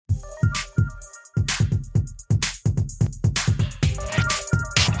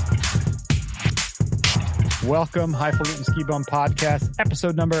Welcome, Highfalutin Ski Bum Podcast,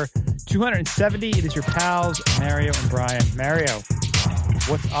 episode number 270. It is your pals, Mario and Brian. Mario,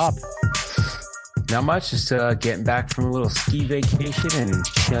 what's up? Not much, just getting back from a little ski vacation and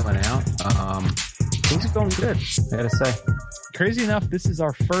chilling out. Things are going good, I gotta say. Crazy enough, this is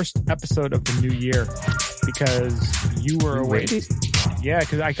our first episode of the new year because you were away. Yeah,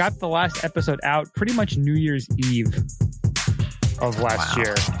 because I got the last episode out pretty much New Year's Eve of last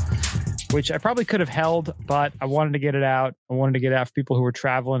year, which I probably could have held, but I wanted to get it out. I wanted to get it out for people who were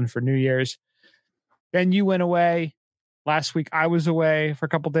traveling for New Year's. Then you went away. Last week I was away for a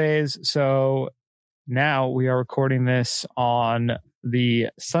couple days. So now we are recording this on the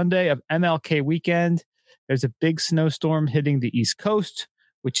Sunday of MLK weekend. There's a big snowstorm hitting the East Coast,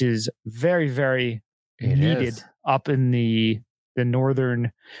 which is very, very needed up in the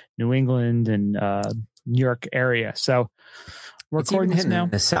northern New England and New York area. So we're recording this now.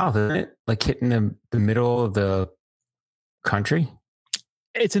 The South, isn't it? Like hitting the middle of the country?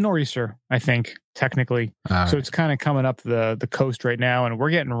 It's a nor'easter, I think, technically. So it's kind of coming up the coast right now, and we're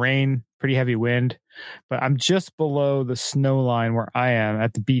getting rain, pretty heavy wind. But I'm just below the snow line where I am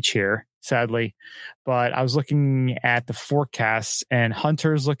at the beach here, sadly. But I was looking at the forecasts, and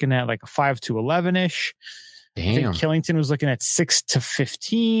Hunter's looking at like a 5 to 11-ish. Damn. I think Killington was looking at 6 to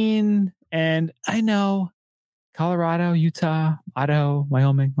 15. And I know Colorado, Utah, Idaho,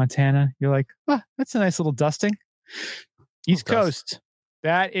 Wyoming, Montana. You're like, that's a nice little dusting. East Coast.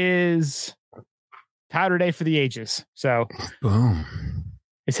 That is powder day for the ages. So boom.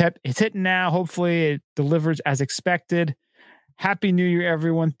 It's hitting now. Hopefully it delivers as expected. Happy New Year,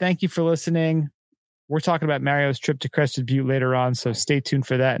 everyone. Thank you for listening. We're talking about Mario's trip to Crested Butte later on, so stay tuned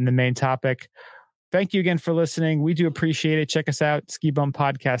for that in the main topic. Thank you again for listening. We do appreciate it. Check us out,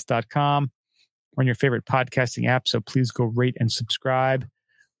 skibumpodcast.com. We're on your favorite podcasting app, so please go rate and subscribe.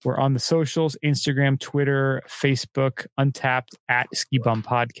 We're on the socials, Instagram, Twitter, Facebook, Untapped, at Ski Bum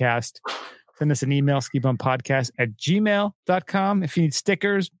Podcast. Send us an email, skibumpodcast@gmail.com. If you need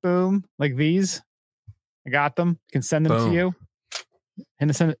stickers, boom, like these, I got them. You can send them to you.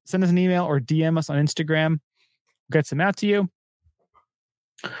 And send us an email or DM us on Instagram. We'll get some out to you.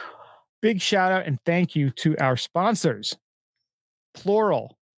 Big shout out and thank you to our sponsors.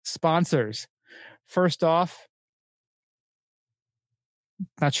 Plural sponsors. First off,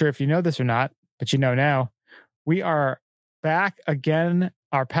 not sure if you know this or not, but you know now, we are back again.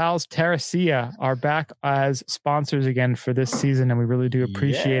 Our pals Terracea are back as sponsors again for this season, and we really do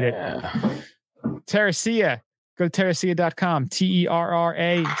appreciate it. Terracea, go to terracea.com,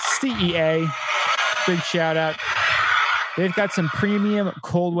 TERRACEA. Big shout out. They've got some premium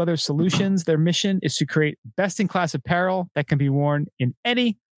cold weather solutions. Their mission is to create best-in-class apparel that can be worn in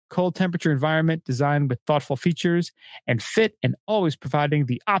any cold temperature environment, designed with thoughtful features and fit, and always providing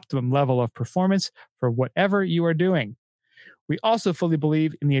the optimum level of performance for whatever you are doing. We also fully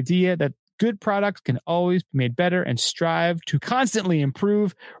believe in the idea that good products can always be made better and strive to constantly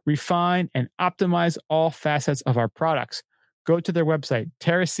improve, refine, and optimize all facets of our products. Go to their website,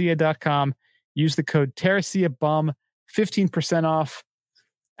 terracea.com. Use the code TerraceaBum, 15% off.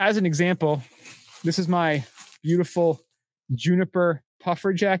 As an example, this is my beautiful Juniper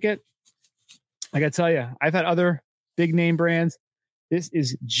puffer jacket. I gotta tell you, I've had other big name brands. This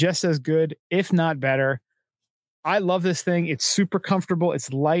is just as good, if not better. I love this thing. It's super comfortable.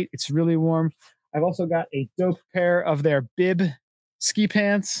 It's light. It's really warm. I've also got a dope pair of their bib ski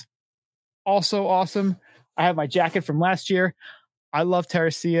pants. Also awesome. I have my jacket from last year. I love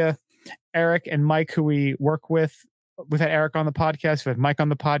Terracea. Eric and Mike, who we work with, we've had Eric on the podcast, we've had Mike on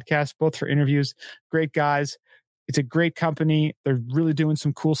the podcast, both for interviews. Great guys. It's a great company. They're really doing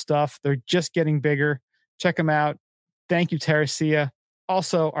some cool stuff. They're just getting bigger. Check them out. Thank you, Terracea.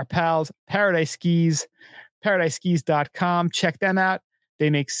 Also, our pals, Paradise Skis, paradiseskis.com. Check them out. They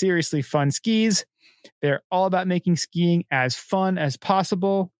make seriously fun skis. They're all about making skiing as fun as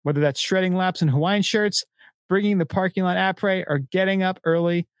possible, whether that's shredding laps in Hawaiian shirts, bringing the parking lot après, or getting up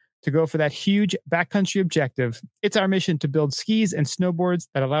early to go for that huge backcountry objective. It's our mission to build skis and snowboards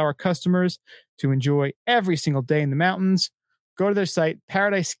that allow our customers to enjoy every single day in the mountains. Go to their site,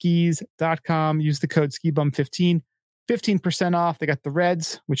 paradiseskis.com. Use the code SKIBUM15, 15% off. They got the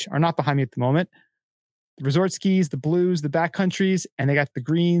reds, which are not behind me at the moment, the resort skis, the blues, the backcountries, and they got the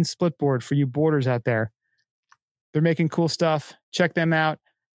green split board for you boarders out there. They're making cool stuff. Check them out.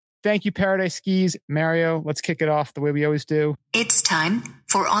 Thank you, Paradise Skis. Mario, let's kick it off the way we always do. It's time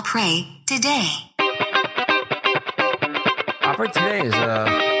for Après Today. Après Today is,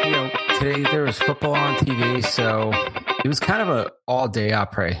 today there was football on TV, so it was kind of an all-day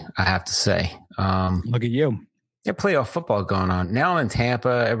après, I have to say. Look at you. playoff football going on. Now I'm in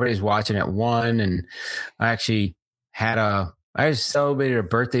Tampa. Everybody's watching at 1. And I actually I just celebrated a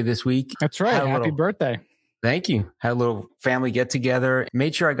birthday this week. That's right. Happy birthday. Thank you. Had a little family get together.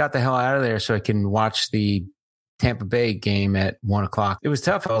 Made sure I got the hell out of there so I can watch the Tampa Bay game at 1:00. It was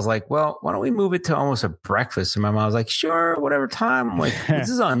tough. I was like, well, why don't we move it to almost a breakfast? And my mom was like, sure, whatever time. I'm like, this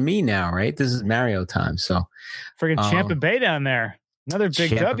is on me now, right? This is Mario time. So freaking Tampa Bay down there. Another big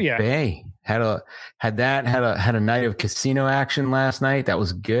Tampa W. Bay had a night of casino action last night. That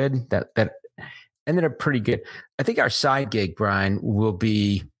was good. That ended up pretty good. I think our side gig, Brian, will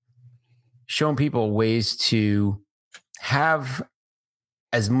be showing people ways to have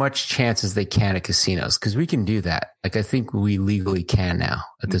as much chance as they can at casinos, because we can do that. Like, I think we legally can now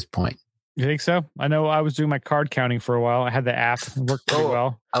at this point. You think so? I know I was doing my card counting for a while. I had the app. It worked pretty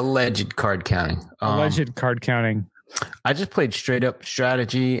well. Alleged card counting. Alleged card counting. I just played straight up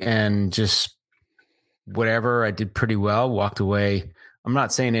strategy and just whatever. I did pretty well. Walked away. I'm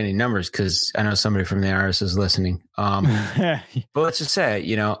not saying any numbers because I know somebody from the IRS is listening. But let's just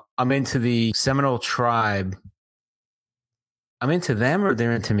say, I'm into the Seminole tribe. I'm into them or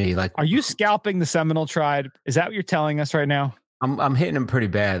they're into me. Like, are you scalping the Seminole tribe? Is that what you're telling us right now? I'm hitting them pretty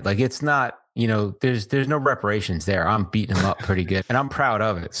bad. Like, it's not, there's no reparations there. I'm beating them up pretty good and I'm proud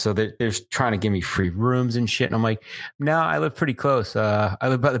of it. So they're trying to give me free rooms and shit. And I'm like, no, I live pretty close. I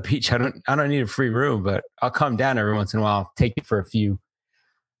live by the beach. I don't need a free room, but I'll come down every once in a while. I'll take it for a few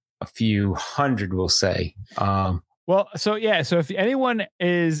hundred, we'll say. So if anyone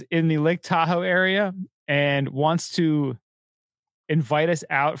is in the Lake Tahoe area and wants to invite us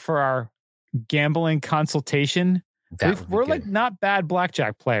out for our gambling consultation, we're like not bad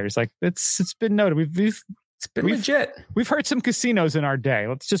blackjack players. Like it's been noted. We've legit. We've heard some casinos in our day.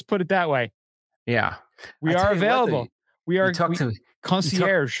 Let's just put it that way. Yeah, we are available.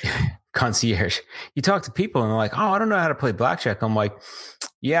 Concierge. Concierge. You talk to people and they're like, "Oh, I don't know how to play blackjack." I'm like,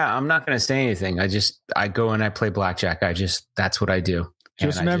 "Yeah, I'm not going to say anything. I go and I play blackjack. That's what I do."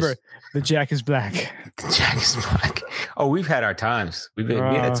 Just remember, the jack is black. The jack is black. Oh, we've had our times. We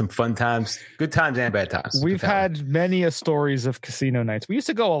had some fun times, good times and bad times. We've had many stories of casino nights. We used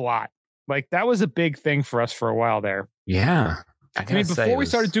to go a lot. Like that was a big thing for us for a while there. Yeah. Before we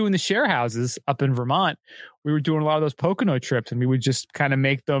started doing the share houses up in Vermont, we were doing a lot of those Pocono trips and we would just kind of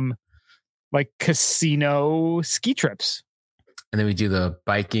make them like casino ski trips. And then we do the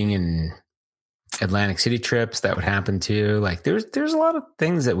biking and Atlantic City trips. That would happen too. Like there's a lot of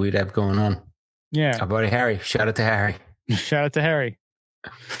things that we'd have going on. Yeah. Our buddy Harry. Shout out to Harry. Shout out to Harry.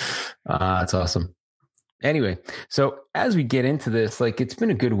 That's awesome. Anyway, so as we get into this, like it's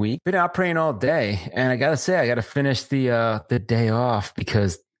been a good week. Been out praying all day. And I got to say, I got to finish the day off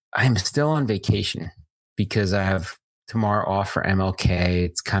because I'm still on vacation because I have tomorrow off for MLK.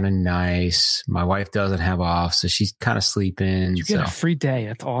 It's kind of nice. My wife doesn't have off, so she's kind of sleeping. You get a free day.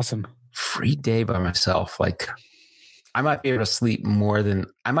 That's awesome. Free day by myself. Like I might be able to sleep more than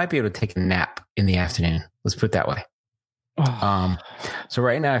I might be able to take a nap in the afternoon. Let's put it that way. So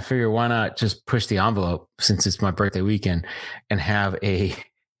right now I figure why not just push the envelope since it's my birthday weekend and have I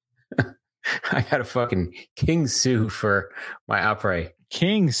got a fucking King Sue for my après.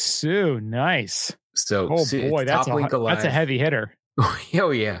 King Sue. Nice. So boy, that's a heavy hitter.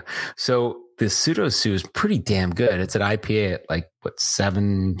 Oh yeah. So the Pseudo Sue is pretty damn good. It's an IPA at like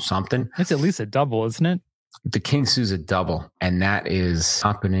 7 something. That's at least a double, isn't it? The King Sue's a double, and that is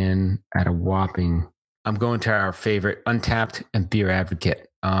hopping in at a whopping. I'm going to our favorite Untapped and Beer Advocate.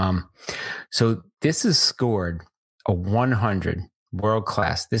 So this is scored a 100 world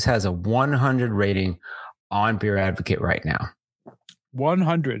class. This has a 100 rating on Beer Advocate right now.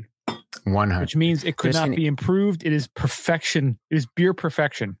 100. Which means it could not be improved. It is perfection. It is beer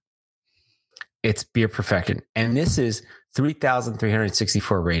perfection. It's beer perfection. And this is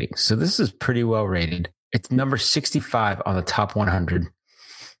 3,364 ratings. So this is pretty well rated. It's number 65 on the top 100.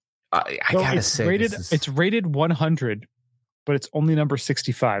 I gotta say, it's rated 100, but it's only number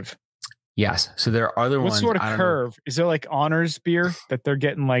 65. Yes. So there are other ones. What sort of curve? Is there like honors beer that they're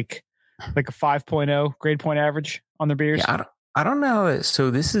getting like a 5.0 grade point average on their beers? Yeah, I don't know.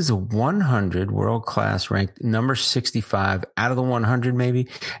 So this is a 100 world class ranked number 65 out of the 100, maybe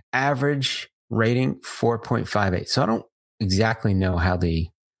average rating 4.58. So I don't exactly know how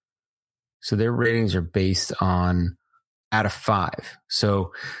so their ratings are based on out of 5.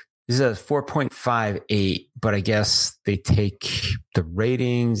 So this is a 4.58, but I guess they take the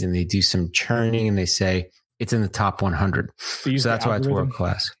ratings and they do some churning and they say it's in the top 100. So that's why it's world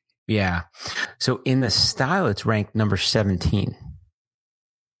class. Yeah. So in the style, it's ranked number 17.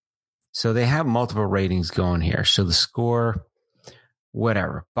 So they have multiple ratings going here. So the score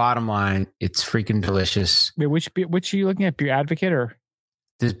whatever. Bottom line, it's freaking delicious. Wait, which are you looking at? Beer Advocate or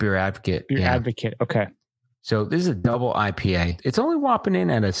This Beer Advocate. Beer Advocate? Okay. So this is a double IPA. It's only whopping in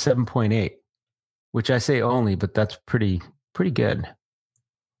at a 7.8, which I say only, but that's pretty good.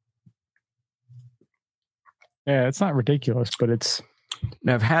 Yeah, it's not ridiculous, but it's...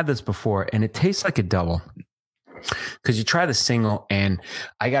 Now, I've had this before, and it tastes like a double. Because you try the single, and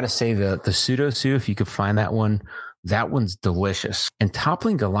I got to say the Pseudo Sue, if you could find that one's delicious. And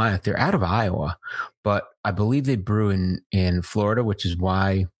Toppling Goliath, they're out of Iowa, but I believe they brew in Florida, which is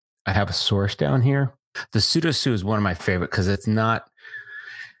why I have a source down here. The Pseudo Sue is one of my favorite because it's not...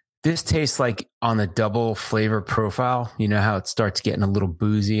 This tastes like on the double flavor profile. You know how it starts getting a little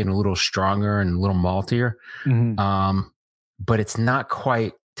boozy and a little stronger and a little maltier. Mm-hmm. But it's not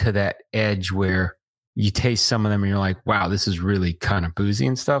quite to that edge where you taste some of them and you're like, wow, this is really kind of boozy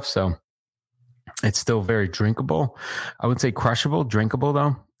and stuff. So it's still very drinkable. I would say crushable, drinkable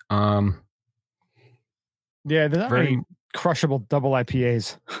though. Yeah, there's not very crushable double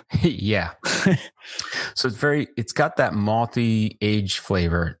IPAs. Yeah. So it's got that malty aged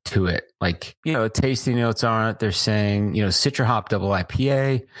flavor to it. Like, tasting notes on it. They're saying, Citra Hop double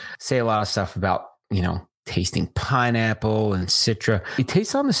IPA, say a lot of stuff about, tasting pineapple and Citra. It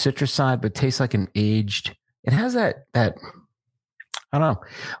tastes on the citrus side, but tastes like an aged. It has that I don't know,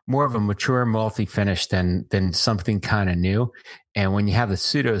 more of a mature malty finish than something kind of new. And when you have the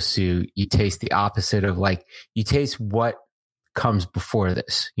Pseudo Sue, you taste the opposite of you taste what comes before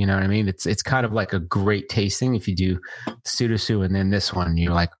this. You know what I mean? It's kind of like a great tasting if you do Pseudo Sue and then this one,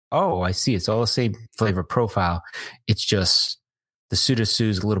 you're like, oh, I see. It's all the same flavor profile. It's just the Pseudo Sue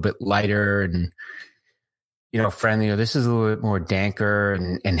is a little bit lighter and friendlier. This is a little bit more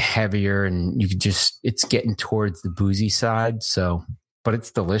danker and heavier, and you could it's getting towards the boozy side. So, but it's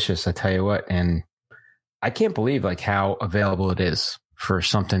delicious, I tell you what. And I can't believe how available it is for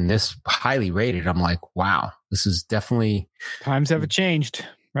something this highly rated. I'm like, wow, this is definitely times have changed,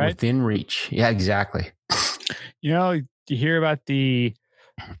 right? Within reach. Yeah, exactly. You hear about the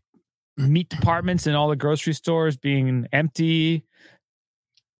meat departments in all the grocery stores being empty.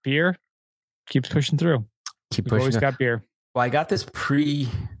 Beer keeps pushing through. We've always got beer. Well, I got this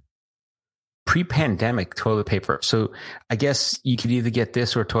pre-pandemic toilet paper. So I guess you could either get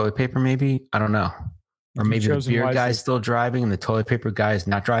this or toilet paper, maybe. I don't know. Or maybe the beer guy's still driving and the toilet paper guy is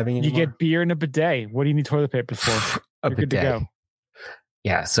not driving anymore. You get beer and a bidet. What do you need toilet paper for? You're good to go.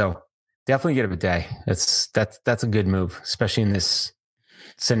 Yeah, so definitely get a bidet. That's a good move, especially in this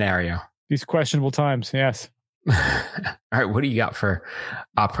scenario. These questionable times, yes. All right, what do you got for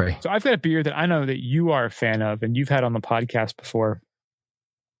Après? So I've got a beer that I know that you are a fan of and you've had on the podcast before.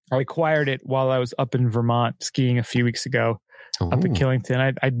 I acquired it while I was up in Vermont skiing a few weeks ago. Up at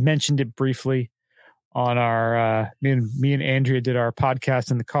Killington. I mentioned it briefly on our me and Andrea did our podcast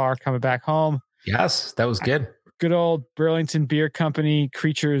in the car coming back home. Yes, that was good. Good old Burlington Beer Company,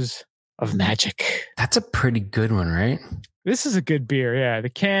 Creatures of Magic. That's a pretty good one, right? This is a good beer, yeah. The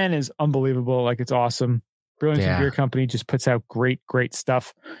can is unbelievable. It's awesome. Burlington Beer Company just puts out great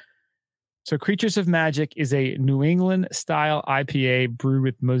stuff. So Creatures of Magic is a New England style IPA brewed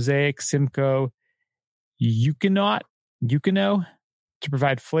with Mosaic, Simcoe, Yucano to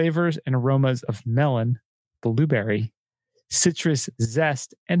provide flavors and aromas of melon, blueberry, citrus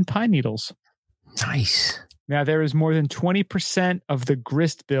zest, and pine needles. Nice. Now, there is more than 20% of the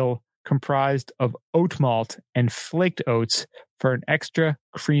grist bill comprised of oat malt and flaked oats for an extra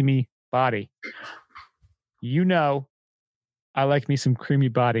creamy body. I like me some creamy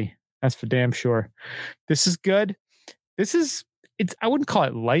body. That's for damn sure. This is good. I wouldn't call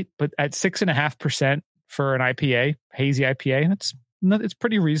it light, but at 6.5% for an IPA, hazy IPA, it's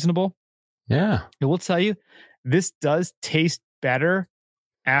pretty reasonable. Yeah. I will tell you, this does taste better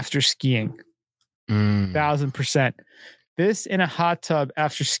after skiing. 1,000%. This in a hot tub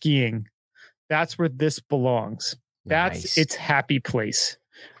after skiing, that's where this belongs. That's nice. Its happy place.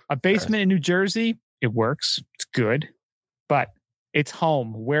 A basement in New Jersey, it works. It's good, but it's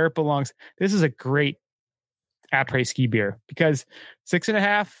home where it belongs. This is a great après ski beer because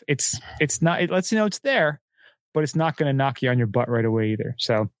 6.5, it's not, it lets you know it's there, but it's not going to knock you on your butt right away either.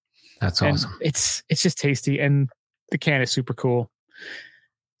 So that's awesome. It's just tasty and the can is super cool.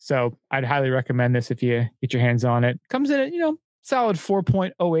 So I'd highly recommend this if you get your hands on it. Comes in at, solid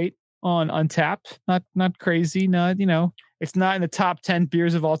 4.08 on Untappd. Not crazy. Not, it's not in the top 10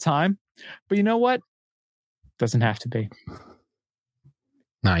 beers of all time, but you know what? Doesn't have to be.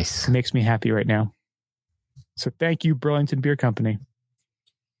 Nice. It makes me happy right now. So thank you, Burlington Beer Company.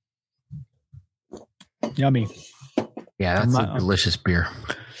 Yummy. Yeah, that's a delicious beer.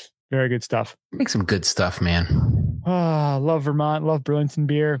 Very good stuff. Make some good stuff, man. Oh, love Vermont. Love Burlington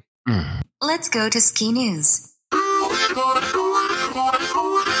beer. Let's go to ski news.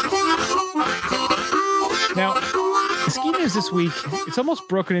 Now, the ski news this week, it's almost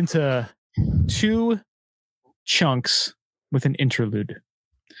broken into two chunks with an interlude.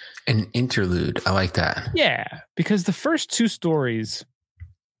 An interlude. I like that. Yeah, because the first two stories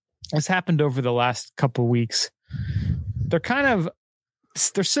has happened over the last couple weeks. They're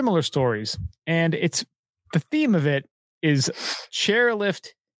similar stories, and it's the theme of it is chairlift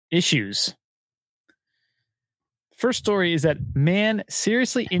issues. First story is that man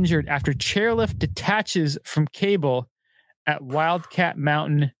seriously injured after chairlift detaches from cable at Wildcat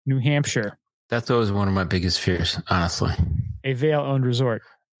Mountain, New Hampshire. That's always one of my biggest fears, honestly. A Vail-owned resort.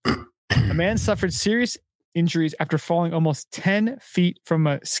 A man suffered serious injuries after falling almost 10 feet from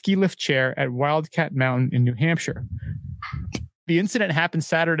a ski lift chair at Wildcat Mountain in New Hampshire. The incident happened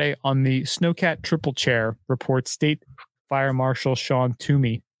Saturday on the Snowcat Triple Chair, reports State Fire Marshal Sean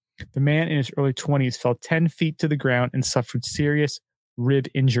Toomey. The man in his early 20s fell 10 feet to the ground and suffered serious rib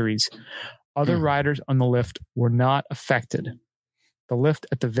injuries. Other riders on the lift were not affected. The lift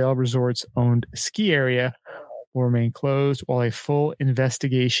at the Vail Resort's owned ski area will remain closed while a full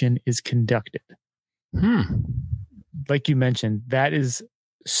investigation is conducted. Like you mentioned, that is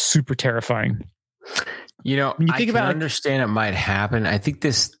super terrifying. You know, when you I think can about understand it might happen. I think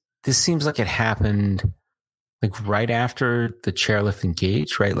this seems like it happened like right after the chairlift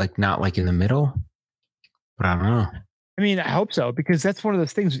engaged, right? Like not like in the middle, but I don't know. I mean, I hope so, because that's one of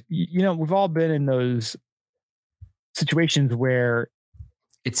those things, you know, we've all been in those situations where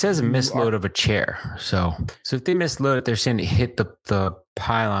it says a misload of a chair. So if they misload it, they're saying it hit the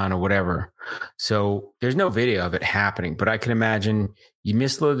pylon or whatever. So there's no video of it happening, but I can imagine you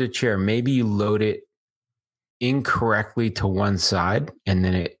misload the chair. Maybe you load it incorrectly to one side and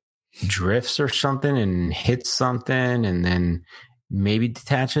then it drifts or something and hits something and then maybe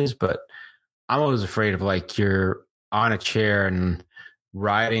detaches. But I'm always afraid of like you're on a chair and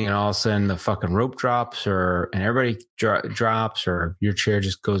riding and all of a sudden the fucking rope drops and everybody drops or your chair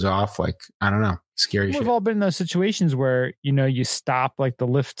just goes off. Like, I don't know. Scary shit. We've all been in those situations where, you know, you stop, like the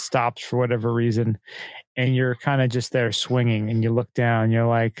lift stops for whatever reason and you're kind of just there swinging and you look down, you're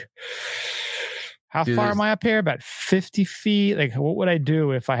like, how far am I up here? About 50 feet. Like, what would I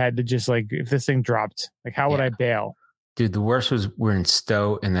do if I had to just like, if this thing dropped, like, how would I bail? Dude, the worst was we're in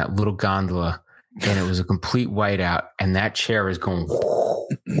Stowe in that little gondola and it was a complete whiteout and that chair is going,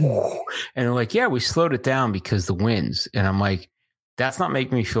 and they're like, yeah, we slowed it down because the winds. And I'm like, that's not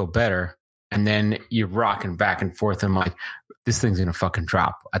making me feel better. And then you're rocking back and forth. And I'm like, this thing's going to fucking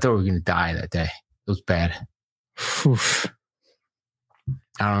drop. I thought we were going to die that day. It was bad. Oof.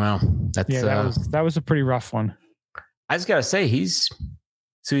 I don't know. That was a pretty rough one. I just got to say, he's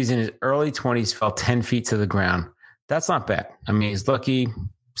in his early 20s, fell 10 feet to the ground. That's not bad. I mean, he's lucky,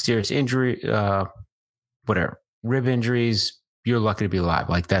 serious injury, whatever, rib injuries. You're lucky to be alive.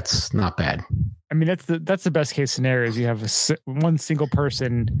 Like, that's not bad. I mean, that's the best case scenario is you have one single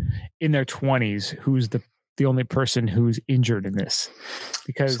person in their 20s who's the only person who's injured in this.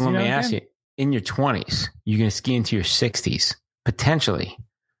 Because so let me ask you, in your 20s, you're going to ski into your 60s, potentially.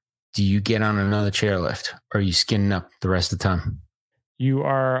 Do you get on another chairlift or are you skinning up the rest of the time? You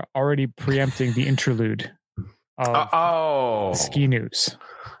are already preempting the interlude of ski news.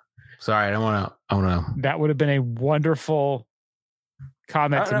 Sorry, I don't want to. That would have been a wonderful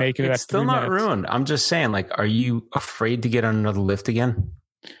comment to make. It's still not ruined. I'm just saying, like, are you afraid to get on another lift again?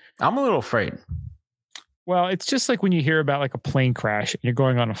 I'm a little afraid. Well, it's just like when you hear about like a plane crash and you're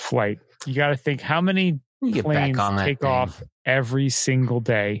going on a flight. You got to think how many planes take off every single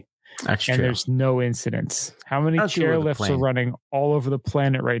day. That's and true. There's no incidents. How many chairlifts are running all over the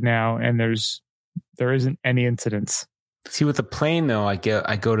planet right now, and there isn't any incidents. See, with the plane though, I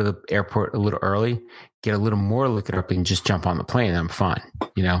go to the airport a little early, get a little more look it up, and just jump on the plane. And I'm fine.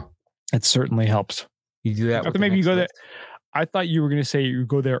 You know, it certainly helps. You do that. Maybe you go there. I thought you were going to say you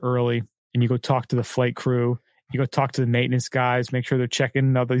go there early and you go talk to the flight crew. You go talk to the maintenance guys, make sure they're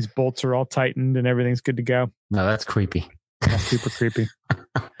checking all these bolts are all tightened and everything's good to go. No, that's creepy. That's super creepy.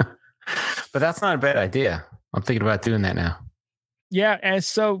 But that's not a bad idea. I'm thinking about doing that now. Yeah, and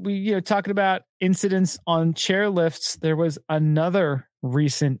so we talking about incidents on chairlifts. There was another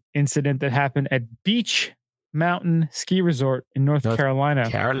recent incident that happened at Beach Mountain Ski Resort in North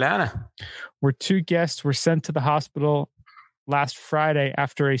Carolina, where two guests were sent to the hospital last Friday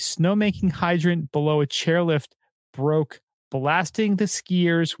after a snowmaking hydrant below a chairlift broke, blasting the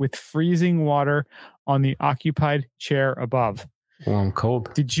skiers with freezing water on the occupied chair above. Well, I'm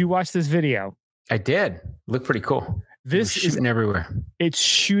cold. Did you watch this video? I did. Looked pretty cool. This is shooting everywhere. It's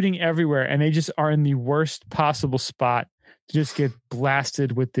shooting everywhere, and they just are in the worst possible spot to just get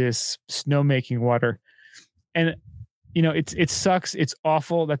blasted with this snowmaking water. And it sucks. It's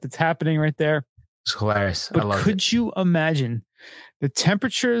awful that it's happening right there. It's hilarious. But I love it. could you imagine the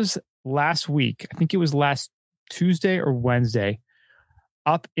temperatures last week? I think it was last Tuesday or Wednesday,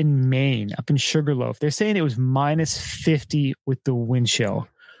 up in Maine, up in Sugarloaf. They're saying it was minus 50 with the wind chill.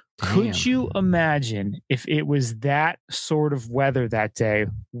 Damn. Could you imagine if it was that sort of weather that day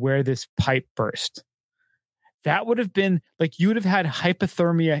where this pipe burst? That would have been like you would have had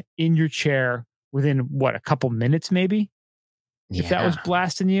hypothermia in your chair within a couple minutes, maybe. If that was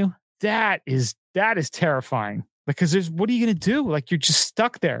blasting you, that is terrifying. Because what are you going to do? Like you're just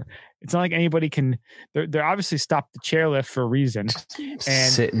stuck there. It's not like anybody can. They're obviously stopped the chairlift for a reason, and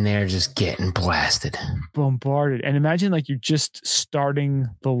sitting there just getting blasted, bombarded. And imagine like you're just starting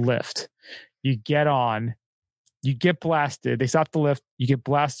the lift. You get on, you get blasted. They stop the lift. You get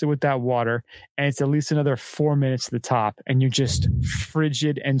blasted with that water, and it's at least another 4 minutes to the top, and you're just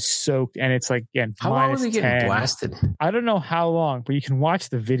frigid and soaked. And it's like again, how long was he getting blasted? I don't know how long, but you can watch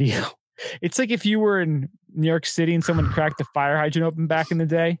the video. It's like if you were in New York City and someone cracked the fire hydrant open back in the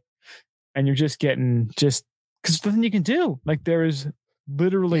day, and you're just getting because there's nothing you can do. Like there is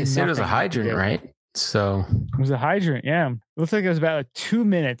literally nothing. It was a hydrant, right? So it was a hydrant. Yeah, it looked like it was about 2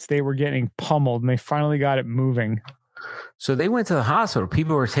 minutes. They were getting pummeled, and they finally got it moving. So they went to the hospital.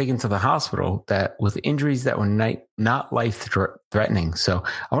 People were taken to the hospital with injuries that were not life threatening. So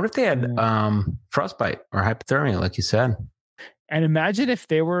I wonder if they had frostbite or hypothermia, like you said. And imagine if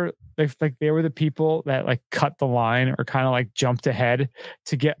they were like they were the people that like cut the line or kind of like jumped ahead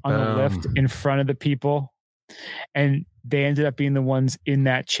to get on the lift in front of the people, and they ended up being the ones in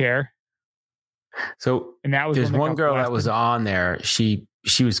that chair. So and that was there's one girl that was on there. She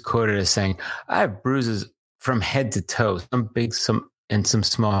was quoted as saying, "I have bruises from head to toe, some big, some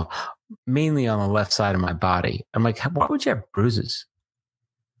small, mainly on the left side of my body." I'm like, why would you have bruises?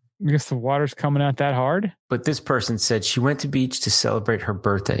 I guess the water's coming out that hard. But this person said she went to beach to celebrate her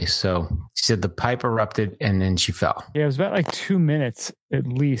birthday. So she said the pipe erupted and then she fell. Yeah, it was about like 2 minutes at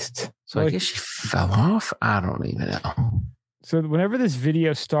least. So I guess she fell off. I don't even know. So whenever this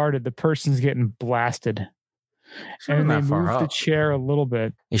video started, the person's getting blasted. And they moved the chair a little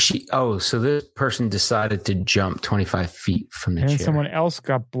bit. So this person decided to jump 25 feet from the chair. And someone else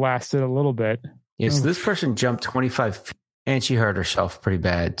got blasted a little bit. Yeah, so this person jumped 25 feet. And she hurt herself pretty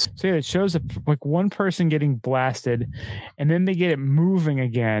bad. So yeah, it shows like one person getting blasted, and then they get it moving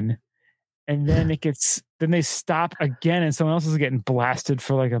again, and then then they stop again, and someone else is getting blasted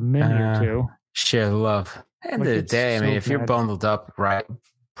for like a minute or two. Share the love. End of the day, I mean, if you're bundled up right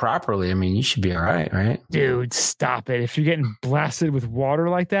properly, I mean, you should be all right? Dude, stop it! If you're getting blasted with water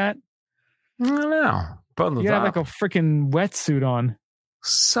like that, I don't know. Bundled you up. have like a freaking wetsuit on.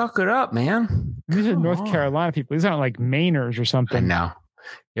 Suck it up, man. These are North Carolina people. These aren't like Mainers or something. I know.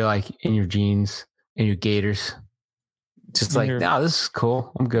 You're like in your jeans and your gaiters. Just like, no, this is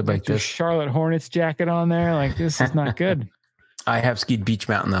cool. I'm good like this. Charlotte Hornets jacket on there. Like, this is not good. I have skied Beach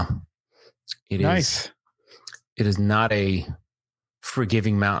Mountain, though. It is not a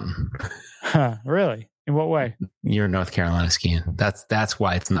forgiving mountain. Huh, really? In what way? You're in North Carolina skiing. That's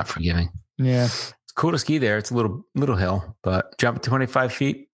why it's not forgiving. Yeah. It's cool to ski there. It's a little hill, but jump 25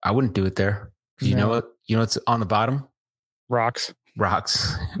 feet, I wouldn't do it there. Because you know what? You know what's on the bottom? Rocks.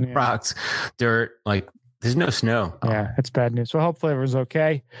 Yeah. Rocks. Dirt. Like, there's no snow. Yeah, it's bad news. So hopefully everyone's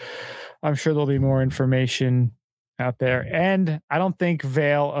okay. I'm sure there'll be more information out there. And I don't think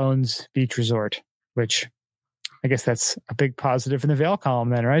Vail owns Beach Resort, which I guess that's a big positive in the Vail column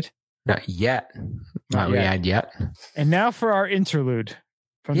then, right? Not yet. Not yet. And now for our interlude.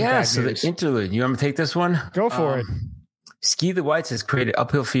 The interlude. You want me to take this one? Go for it. Ski the Whites has created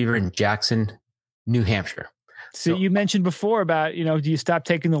uphill fever in Jackson, New Hampshire. So you mentioned before about, do you stop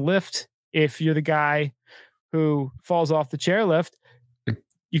taking the lift if you're the guy who falls off the chairlift?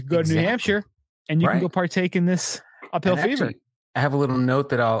 You can go to New Hampshire and you can go partake in this uphill fever. I have a little note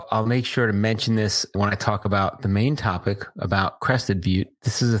that I'll make sure to mention this when I talk about the main topic about Crested Butte.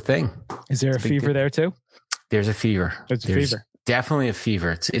 This is a thing. Is there a fever there too? There's a fever. There's a fever. Definitely a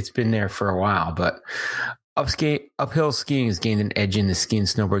fever. It's been there for a while, but uphill skiing has gained an edge in the ski and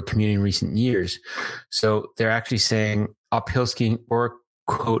snowboard community in recent years. So they're actually saying uphill skiing, or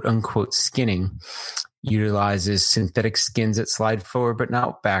quote unquote skinning, utilizes synthetic skins that slide forward but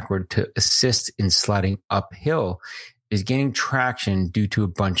not backward to assist in sliding uphill, is gaining traction due to a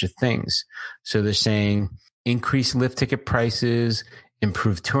bunch of things. So they're saying increased lift ticket prices,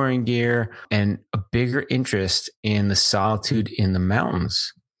 improved touring gear, and a bigger interest in the solitude in the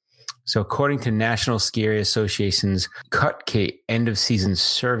mountains. So according to National Ski Area Association's Cutcate end of season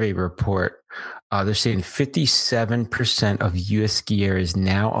survey report, they're saying 57% of U.S. ski areas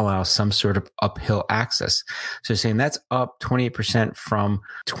now allow some sort of uphill access. So they're saying that's up 28% from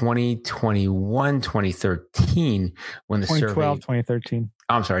 2021, 2013, when the 2012, 2013.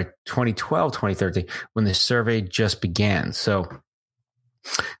 I'm sorry, 2012, 2013, when the survey just began. So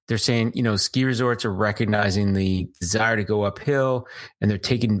they're saying, ski resorts are recognizing the desire to go uphill and they're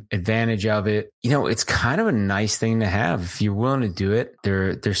taking advantage of it. It's kind of a nice thing to have if you're willing to do it.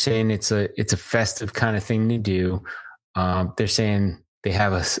 They're saying it's a festive kind of thing to do. They're saying they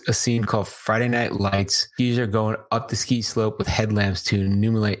have a scene called Friday Night Lights. Skis are going up the ski slope with headlamps to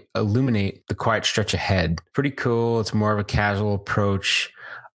illuminate the quiet stretch ahead. Pretty cool. It's more of a casual approach.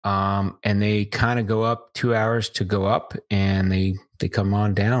 And they kind of go up 2 hours to go up and they come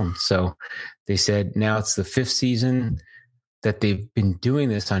on down. So they said now it's the 5th season that they've been doing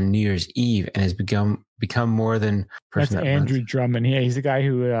this on New Year's Eve and has become more than person. That's Andrew Drummond. Yeah, he's the guy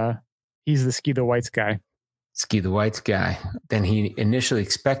who he's the Ski the Whites guy. Ski the Whites guy than he initially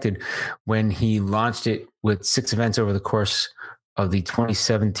expected when he launched it with 6 events over the course of the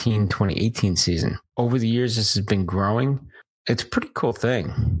 2017-2018 season. Over the years, this has been growing. It's a pretty cool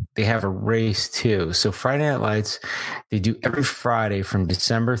thing. They have a race too. So Friday Night Lights, they do every Friday from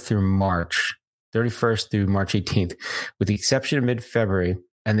December through March 31st through March 18th, with the exception of mid-February.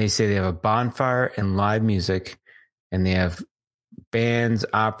 And they say they have a bonfire and live music, and they have bands,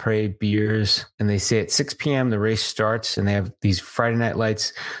 opera, beers. And they say at 6 p.m. the race starts, and they have these Friday Night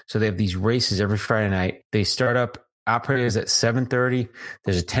Lights. So they have these races every Friday night. They start up, opera is at 7:30.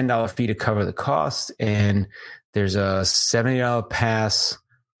 There's a $10 fee to cover the cost, and there's a $70 pass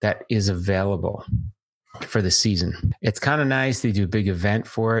that is available for the season. It's kind of nice. They do a big event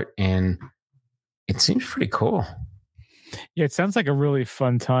for it, and it seems pretty cool. Yeah, it sounds like a really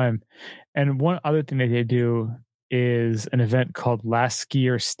fun time. And one other thing that they do is an event called Last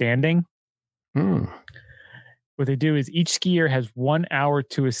Skier Standing. What they do is each skier has 1 hour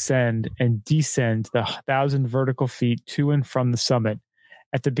to ascend and descend the 1,000 vertical feet to and from the summit.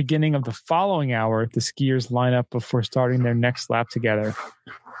 At the beginning of the following hour, the skiers line up before starting their next lap together.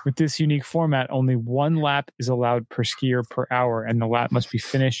 With this unique format, only 1 lap is allowed per skier per hour, and the lap must be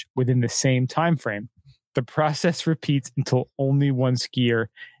finished within the same time frame. The process repeats until only one skier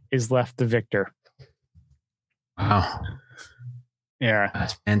is left the victor. Wow. Yeah.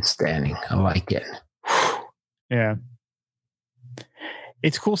 That's man standing. I like it. Yeah.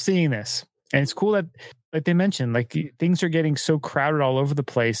 It's cool seeing this. And it's cool that, like they mentioned, like things are getting so crowded all over the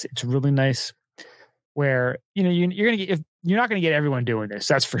place. It's really nice where, you're going to get, you're not going to get everyone doing this.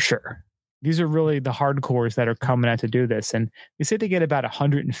 That's for sure. These are really the hardcores that are coming out to do this. And they say they get about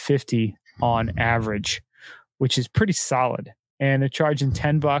 150 on average, which is pretty solid. And they're charging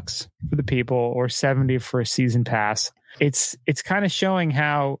 $10 for the people or $70 for a season pass. It's kind of showing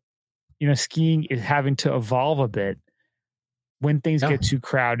how, skiing is having to evolve a bit when things get too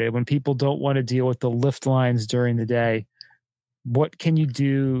crowded, when people don't want to deal with the lift lines during the day. What can you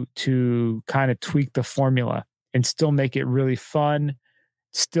do to kind of tweak the formula and still make it really fun,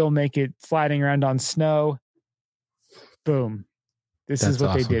 still make it sliding around on snow? Boom. That's is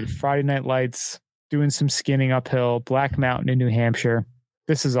what awesome. They did. Friday Night Lights, doing some skinning uphill, Black Mountain in New Hampshire.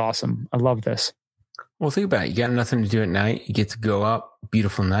 This is awesome. I love this. Well, think about it. You got nothing to do at night. You get to go up,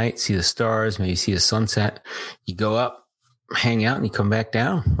 beautiful night, see the stars, maybe see the sunset. You go up, hang out, and you come back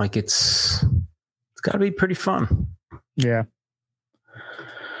down. Like it's got to be pretty fun. Yeah.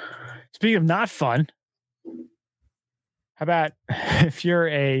 Speaking of not fun, how about if you're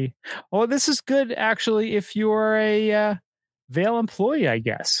this is good actually if you're a Vail employee, I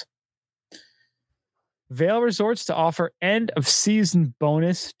guess. Vail Resorts to offer end of season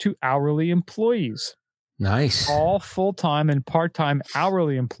bonus to hourly employees. Nice. All full-time and part-time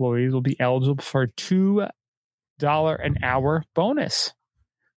hourly employees will be eligible for a $2 an hour bonus.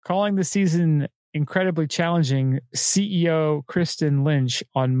 Calling the season incredibly challenging, CEO Kristen Lynch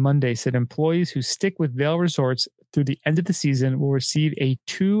on Monday said employees who stick with Vail Resorts through the end of the season will receive a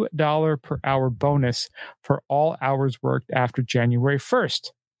 $2 per hour bonus for all hours worked after January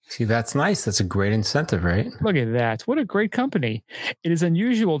 1st. See, that's nice. That's a great incentive, right? Look at that. What a great company. It is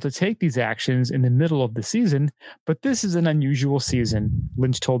unusual to take these actions in the middle of the season, but this is an unusual season,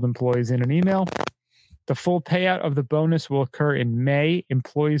 Lynch told employees in an email. The full payout of the bonus will occur in May.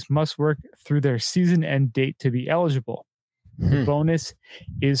 Employees must work through their season end date to be eligible. The bonus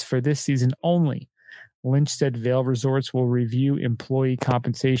is for this season only. Lynch said Vail Resorts will review employee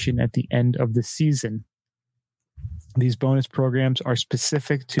compensation at the end of the season. These bonus programs are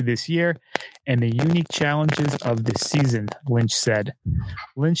specific to this year and the unique challenges of this season, Lynch said.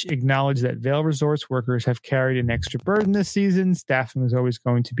 Lynch acknowledged that Vail Resorts workers have carried an extra burden this season. Staffing was always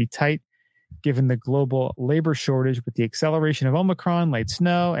going to be tight, given the global labor shortage, with the acceleration of Omicron, late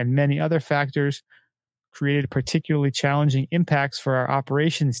snow, and many other factors created particularly challenging impacts for our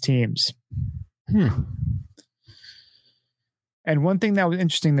operations teams. And one thing that was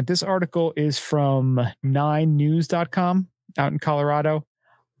interesting, that this article is from 9news.com out in Colorado.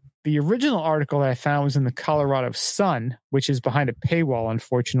 The original article that I found was in the Colorado Sun, which is behind a paywall,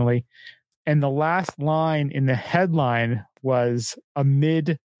 unfortunately. And the last line in the headline was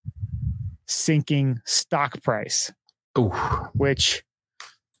amid sinking stock price. Ooh. Which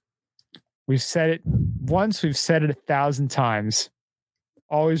we've said it once, we've said it 1,000 times.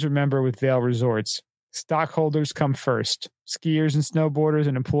 Always remember with Vail Resorts, stockholders come first. Skiers and snowboarders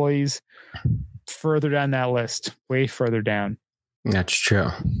and employees further down that list, way further down. That's true.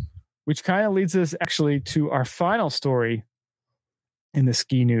 Which kind of leads us actually to our final story in the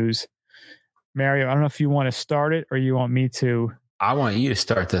ski news. Mario, I don't know if you want to start it or you want me to. I want you to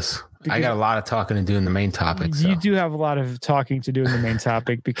start this. I got a lot of talking to do in the main topic. You do have a lot of talking to do in the main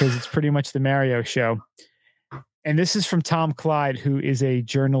topic because it's pretty much the Mario show. And this is from Tom Clyde, who is a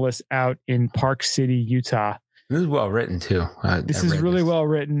journalist out in Park City, Utah. This is well written too. This is really well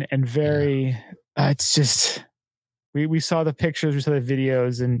written and very, it's just, we saw the pictures, we saw the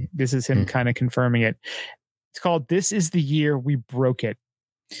videos, and this is him kind of confirming it. It's called "This is the Year We Broke It."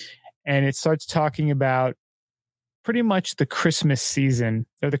 And it starts talking about pretty much the Christmas season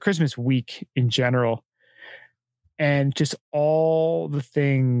or the Christmas week in general. And just all the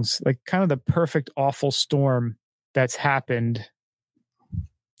things, like kind of the perfect awful storm that's happened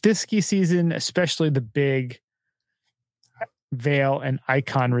this ski season, especially the big Vail and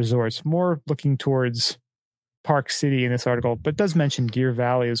Icon resorts, more looking towards Park City in this article, but does mention Deer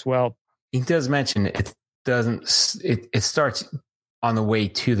Valley as well. He does mention it starts on the way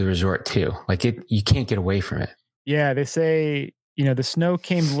to the resort too. Like you can't get away from it. Yeah, they say, the snow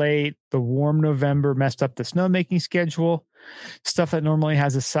came late. The warm November messed up the snowmaking schedule. Stuff that normally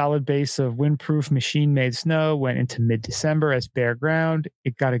has a solid base of windproof machine-made snow went into mid-December as bare ground.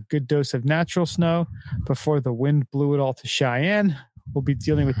 It got a good dose of natural snow before the wind blew it all to Cheyenne. We'll be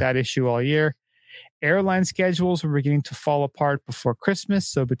dealing with that issue all year. Airline schedules were beginning to fall apart before Christmas,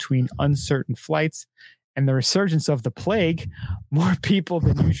 so between uncertain flights and the resurgence of the plague, more people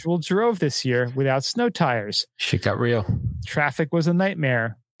than usual drove this year without snow tires. Shit got real. Traffic was a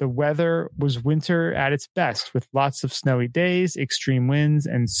nightmare. The weather was winter at its best, with lots of snowy days, extreme winds,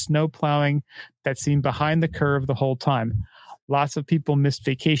 and snow plowing that seemed behind the curve the whole time. Lots of people missed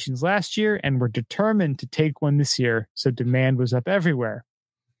vacations last year and were determined to take one this year, so demand was up everywhere.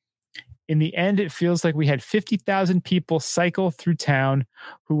 In the end, it feels like we had 50,000 people cycle through town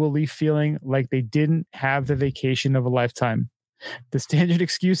who will leave feeling like they didn't have the vacation of a lifetime. The standard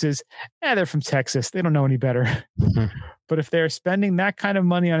excuse is, they're from Texas. They don't know any better. But if they're spending that kind of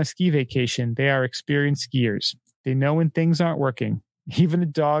money on a ski vacation, they are experienced skiers. They know when things aren't working. Even a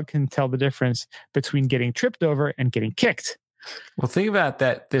dog can tell the difference between getting tripped over and getting kicked. Well, think about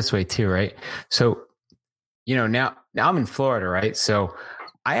that this way too, right? So, now I'm in Florida, right? So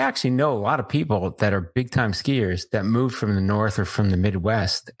I actually know a lot of people that are big time skiers that moved from the North or from the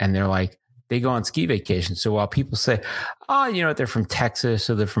Midwest, and they're like, they go on ski vacation. So while people say, they're from Texas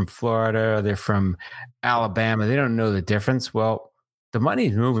or they're from Florida or they're from Alabama, they don't know the difference. Well, the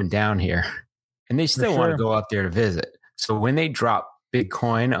money's moving down here and they still want to go up there to visit. So when they drop big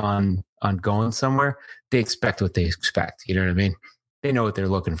coin on going somewhere, they expect what they expect. You know what I mean? They know what they're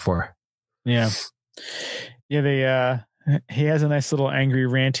looking for. Yeah. Yeah. He has a nice little angry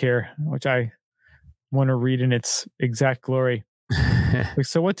rant here, which I want to read in its exact glory.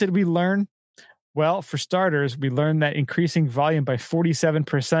 So what did we learn? Well, for starters, we learned that increasing volume by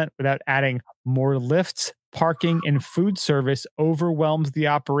 47% without adding more lifts, parking, and food service overwhelms the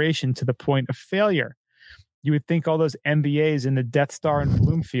operation to the point of failure. You would think all those MBAs in the Death Star in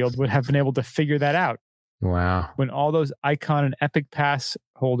Bloomfield would have been able to figure that out. Wow. When all those Icon and Epic Pass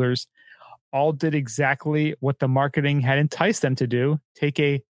holders all did exactly what the marketing had enticed them to do, take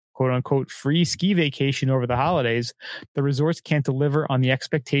a quote-unquote free ski vacation over the holidays, the resorts can't deliver on the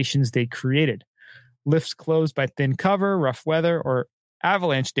expectations they created. Lifts closed by thin cover, rough weather, or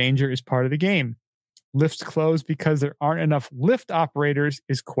avalanche danger is part of the game. Lifts closed because there aren't enough lift operators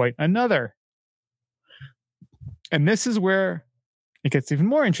is quite another. And this is where it gets even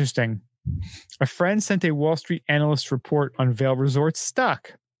more interesting. A friend sent a Wall Street analyst report on Vail Resorts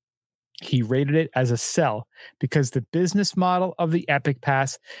stock. He rated it as a sell because the business model of the Epic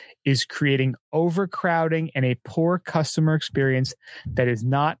Pass is creating overcrowding and a poor customer experience that is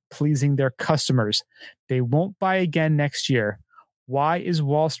not pleasing their customers. They won't buy again next year. Why is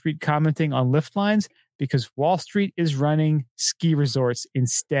Wall Street commenting on lift lines? Because Wall Street is running ski resorts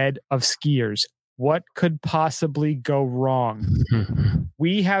instead of skiers. What could possibly go wrong?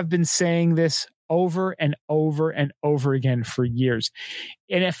 We have been saying this over and over and over again for years.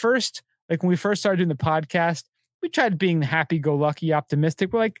 And at first, like when we first started doing the podcast, we tried being happy-go-lucky,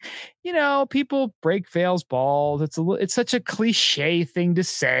 optimistic. We're like, people break Vail's balls. It's such a cliche thing to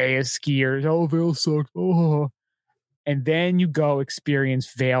say as skiers. Oh, Vail sucks. Oh. And then you go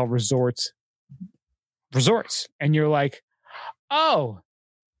experience Vail resorts, and you're like, oh,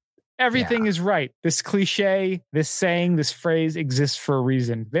 everything is right. This cliche, this saying, this phrase exists for a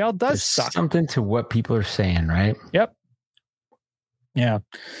reason. Vail does suck. Something to what people are saying, right? Yep. Yeah.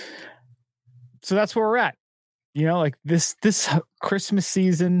 So that's where we're at. Like this Christmas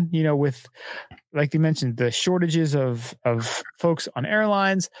season, with, like you mentioned, the shortages of folks on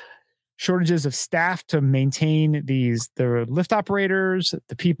airlines, shortages of staff to maintain the lift operators,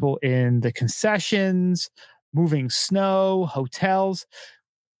 the people in the concessions, moving snow, hotels.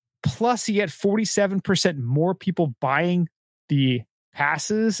 Plus, you get 47% more people buying the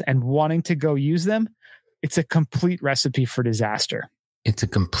passes and wanting to go use them. It's a complete recipe for disaster. It's a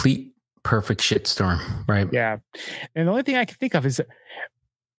complete perfect shitstorm, right? Yeah. And the only thing I can think of is,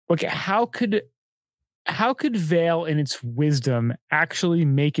 okay, how could Vail in its wisdom actually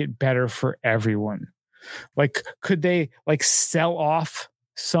make it better for everyone? Like, could they sell off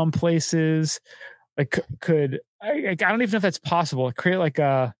some places? Like, I don't even know if that's possible. Create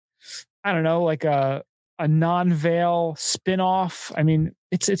a non-Vail spin-off. I mean,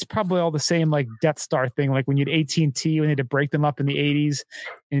 it's probably all the same, like Death Star thing, like when you had AT&T, when they had to break them up in the 80s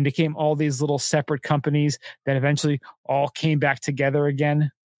and it became all these little separate companies that eventually all came back together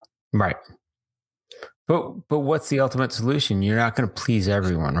again. Right. But what's the ultimate solution? You're not going to please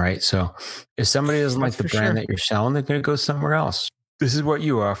everyone, right? So if somebody doesn't like the brand that you're selling, they're going to go somewhere else. This is what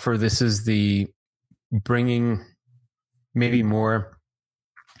you offer. This is the bringing maybe more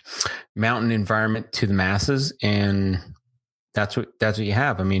mountain environment to the masses, and that's what you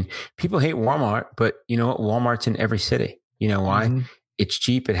have. I mean, people hate Walmart, but you know what? Walmart's in every city. You know why? Mm-hmm. It's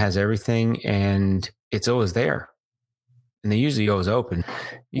cheap, it has everything, and it's always there. And they usually always open.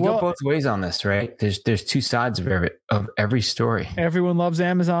 You go both ways on this, right? There's two sides of every story. Everyone loves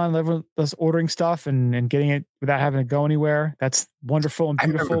Amazon. Everyone loves ordering stuff and getting it without having to go anywhere. That's wonderful and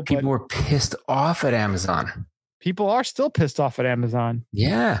beautiful. I remember people were pissed off at Amazon. People are still pissed off at Amazon.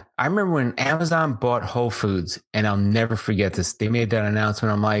 Yeah. I remember when Amazon bought Whole Foods, and I'll never forget this. They made that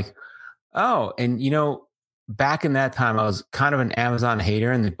announcement. I'm like, oh, and back in that time, I was kind of an Amazon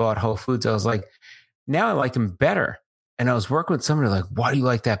hater, and they bought Whole Foods. I was like, now I like them better. And I was working with somebody like, why do you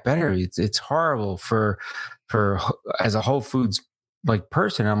like that better? It's horrible for as a Whole Foods like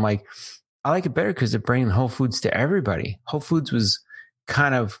person. I'm like, I like it better because they're bringing Whole Foods to everybody. Whole Foods was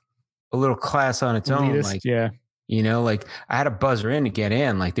kind of a little class on its own. Elitist, like, yeah. Like I had to buzzer in to get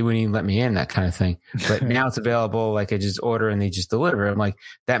in, like they wouldn't even let me in, that kind of thing. But now it's available. Like I just order and they just deliver. I'm like,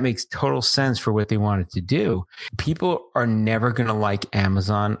 that makes total sense for what they wanted to do. People are never going to like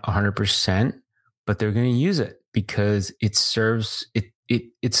Amazon 100%, but they're going to use it because it serves,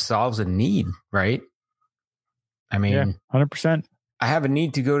 it solves a need, right? I mean, yeah, 100%. I have a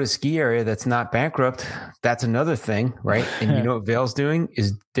need to go to a ski area that's not bankrupt. That's another thing, right? And you know what Vail's doing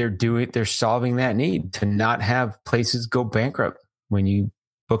is they're solving that need to not have places go bankrupt when you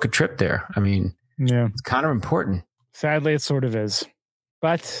book a trip there. I mean, yeah, it's kind of important. Sadly, it sort of is,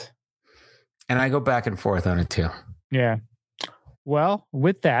 and I go back and forth on it too. Yeah. Well,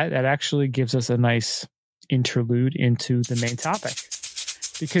 with that actually gives us a nice interlude into the main topic,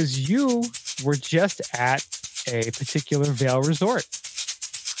 because you were just at a particular Vail resort.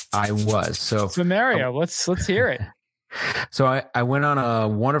 I was. So Mario, let's hear it. So I went on a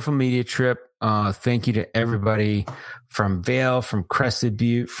wonderful media trip. Thank you to everybody from Vail, from Crested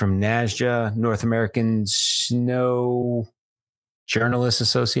Butte, from NASJA, North American Snow Journalists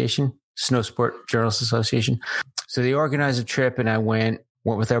Association, Snow Sport Journalists Association. So they organized a trip and I went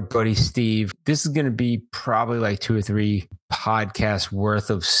with our buddy Steve. This is going to be probably like 2 or 3 podcasts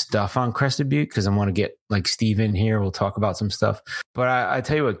worth of stuff on Crested Butte because I want to get like Steve in here. We'll talk about some stuff. But I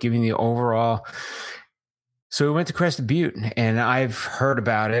tell you what, giving the overall. So we went to Crested Butte and I've heard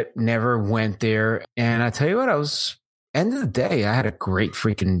about it, never went there. And I tell you what, end of the day, I had a great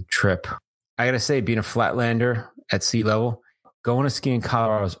freaking trip. I got to say, being a flatlander at sea level, going to ski in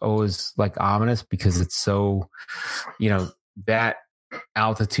Colorado is always like ominous because it's so, that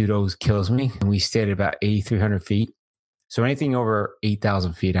altitude always kills me. And we stayed at about 8,300 feet. So anything over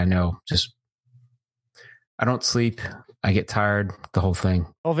 8,000 feet, I know, just, I don't sleep. I get tired, the whole thing.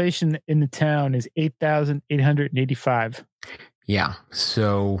 Elevation in the town is 8,885. Yeah.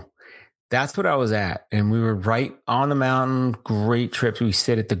 So that's what I was at. And we were right on the mountain. Great trips. We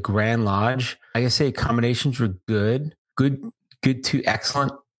stayed at the Grand Lodge. Like I say, accommodations were good to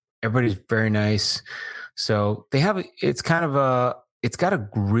excellent. Everybody's very nice. So they have, it's got a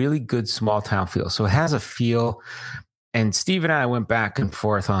really good small town feel. So it has a feel. And Steve and I went back and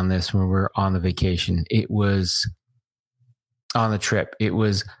forth on this when we were on the vacation. It was on the trip. It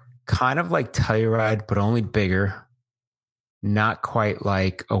was kind of like Telluride, but only bigger. Not quite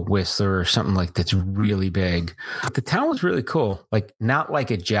like a Whistler or something like that's really big. But the town was really cool. Like not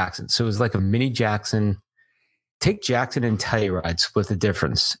like a Jackson. So it was like a mini Jackson. Take Jackson and Telluride, split the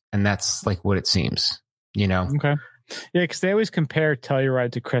difference. And that's like what it seems, you know? Okay. Yeah, because they always compare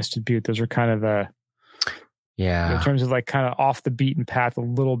Telluride to Crested Butte. Those are kind of in terms of like kind of off the beaten path a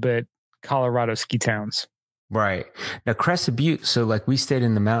little bit, Colorado ski towns. Right. Now, Crested Butte, so like we stayed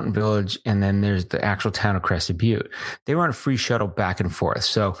in the mountain village and then there's the actual town of Crested Butte. They were on a free shuttle back and forth.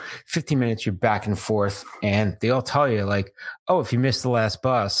 So 15 minutes, you're back and forth. And they all tell you like, oh, if you missed the last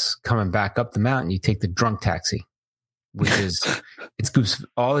bus coming back up the mountain, you take the drunk taxi, which is, it scoops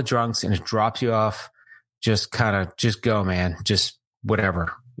all the drunks and it drops you off. Just go, man. Just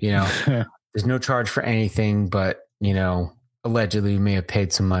whatever, you know. There's no charge for anything, but, you know, allegedly you may have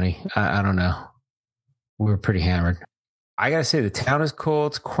paid some money. I don't know. We were pretty hammered. I got to say, the town is cool.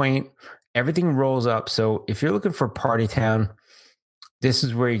 It's quaint. Everything rolls up. So if you're looking for a party town, this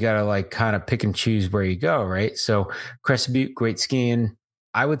is where you got to like kind of pick and choose where you go, right? So Crested Butte, great skiing.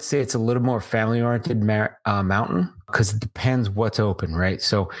 I would say it's a little more family-oriented mountain because it depends what's open, right?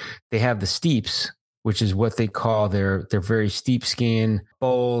 So they have the steeps, which is what they call their very steep skiing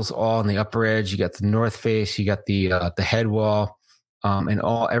bowls, all on the upper edge. You got the north face, you got the head wall, and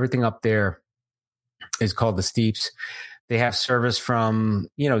everything up there is called the steeps. They have service from,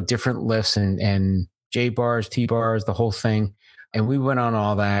 you know, different lifts and J bars, T bars, the whole thing. And we went on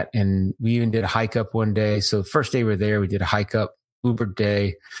all that, and we even did a hike up one day. So the first day we were there, we did a hike up, Uber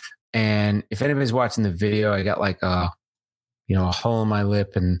day. And if anybody's watching the video, I got like a hole in my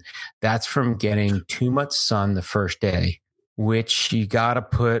lip, and that's from getting too much sun the first day, which you got to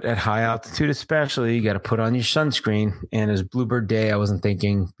put at high altitude, especially you got to put on your sunscreen. And as Bluebird Day, I wasn't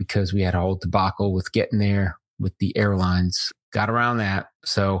thinking because we had a whole debacle with getting there with the airlines, got around that.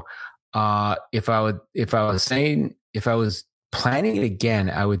 So if I was planning it again,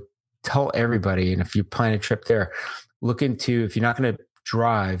 I would tell everybody, and if you're planning a trip there, look into, if you're not going to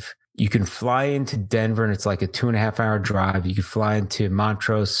drive, you can fly into Denver and it's like a 2.5 hour drive. You can fly into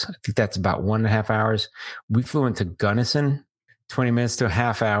Montrose. I think that's about 1.5 hours. We flew into Gunnison, 20 minutes to a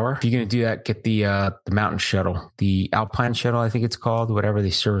half hour. If you're going to do that, get the mountain shuttle, the Alpine shuttle, I think it's called, whatever. They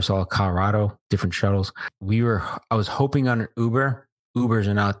service all of Colorado, different shuttles. I was hoping on an Uber. Ubers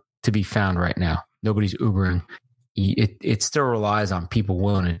are not to be found right now. Nobody's Ubering. It still relies on people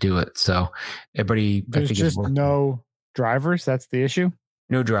willing to do it. So everybody, there's just no drivers. That's the issue.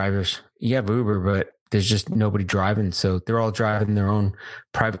 No drivers. You have Uber, but there's just nobody driving. So they're all driving their own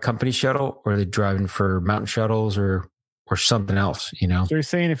private company shuttle, or they're driving for mountain shuttles or something else, you know? So you're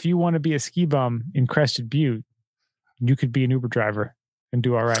saying if you want to be a ski bum in Crested Butte, you could be an Uber driver and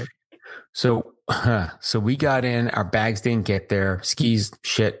do all right. So we got in, our bags didn't get there. Skis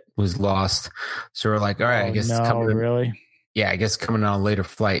shit was lost. So we're like, all right, I guess it's coming. Really? Yeah, I guess coming on a later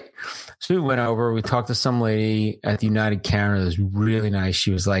flight. So we went over, we talked to some lady at the United Canada. It was really nice.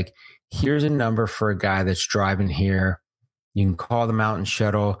 She was like, here's a number for a guy that's driving here. You can call the mountain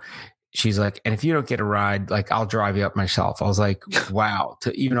shuttle. She's like, and if you don't get a ride, like I'll drive you up myself. I was like, wow,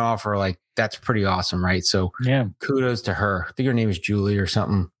 to even offer, like, that's pretty awesome, right? So yeah, kudos to her. I think her name is Julie or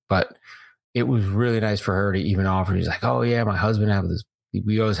something, but it was really nice for her to even offer. She's like, oh yeah, my husband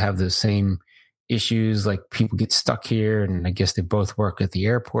we always have the same issues, like people get stuck here, and I guess they both work at the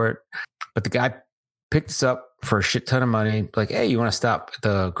airport. But the guy picked us up for a shit ton of money, like, hey, you want to stop at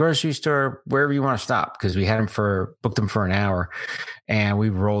the grocery store, wherever you want to stop, because we had booked him for an hour, and we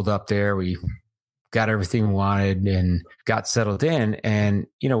rolled up there. We got everything we wanted and got settled in, and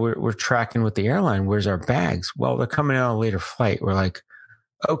you know, we're tracking with the airline, where's our bags? Well, they're coming on a later flight. We're like,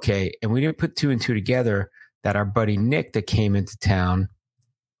 okay. And we didn't put two and two together that our buddy Nick that came into town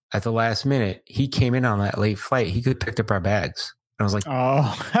at the last minute, he came in on that late flight. He could have picked up our bags. I was like,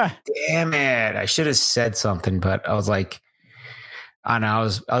 oh, damn it. I should have said something, but I was like, I know,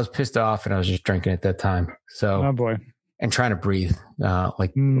 I was pissed off, and I was just drinking at that time. So, oh boy. And trying to breathe,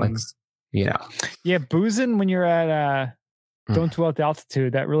 like, you know. Yeah. Boozing when you're at don't dwell at the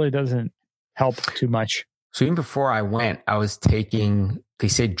altitude. That really doesn't help too much. So even before I went, I was taking, they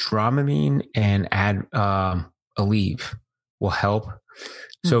said Dramamine and Aleve will help.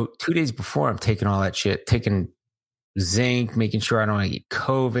 So 2 days before, I'm taking all that shit, taking zinc, making sure I don't get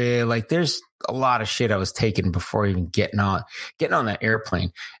COVID. Like there's a lot of shit I was taking before even getting on that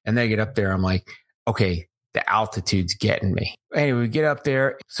airplane. And then I get up there, I'm like, okay, the altitude's getting me. Anyway, we get up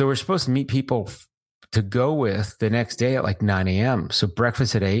there. So we're supposed to meet people to go with the next day at like 9 a.m. So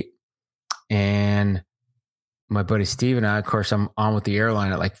breakfast at 8. And my buddy Steve and I, of course, I'm on with the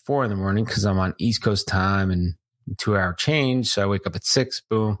airline at like 4 a.m. because I'm on East Coast time and 2-hour change. So I wake up at 6,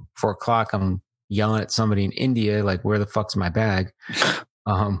 boom, 4 o'clock. I'm yelling at somebody in India, like, where the fuck's my bag?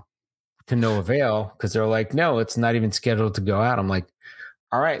 To no avail, because they're like, no, it's not even scheduled to go out. I'm like,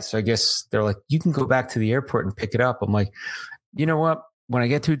 all right. So I guess they're like, you can go back to the airport and pick it up. I'm like, you know what? When I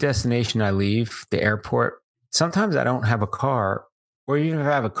get to a destination, I leave the airport. Sometimes I don't have a car, or even if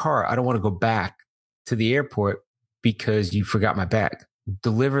I have a car, I don't want to go back to the airport because you forgot my bag.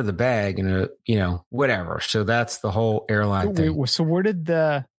 Deliver the bag and, whatever. So that's the whole airline thing. So where did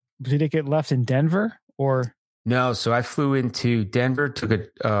it get left in Denver or? No. So I flew into Denver, took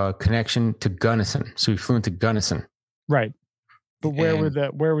a connection to Gunnison. So we flew into Gunnison. Right. But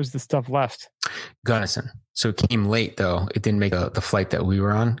where was the stuff left? Gunnison. So it came late though. It didn't make the flight that we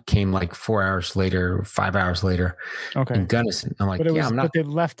were on. Came like 4 hours later, 5 hours later. Okay. In Gunnison. I'm like, but they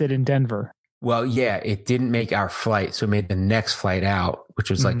left it in Denver. Well, yeah, it didn't make our flight. So it made the next flight out, which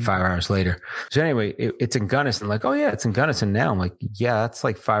was like 5 hours later. So anyway, it's in Gunnison. Like, oh yeah, it's in Gunnison now. I'm like, yeah, that's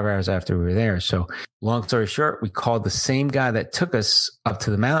like 5 hours after we were there. So long story short, we called the same guy that took us up to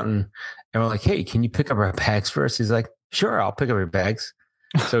the mountain and we're like, hey, can you pick up our bags first? He's like, sure, I'll pick up your bags.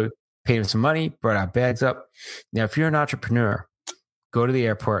 So paid him some money, brought our bags up. Now, if you're an entrepreneur, go to the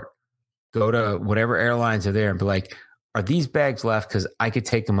airport, go to whatever airlines are there and be like, are these bags left? Because I could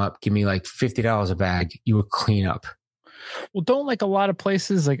take them up. Give me like $50 a bag. You would clean up. Well, don't like a lot of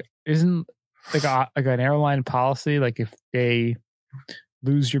places isn't like an airline policy, like if they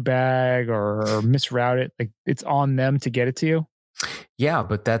lose your bag or misroute it, like it's on them to get it to you? Yeah,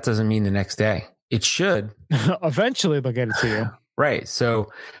 but that doesn't mean the next day. It should. Eventually they'll get it to you. Right.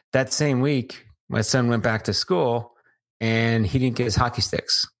 So that same week, my son went back to school and he didn't get his hockey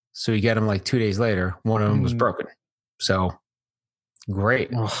sticks. So he got them like 2 days later. One of them was broken. So great.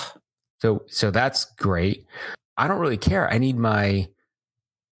 So that's great. I don't really care. I need my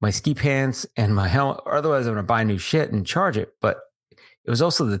ski pants and my helmet. Otherwise, I'm going to buy new shit and charge it. But it was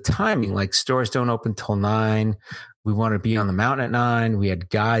also the timing. Like stores don't open till 9. We want to be on the mountain at 9. We had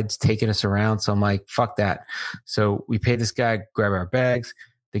guides taking us around. So I'm like, fuck that. So we paid this guy, grab our bags.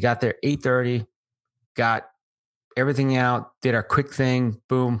 They got there 8:30, got everything out, did our quick thing.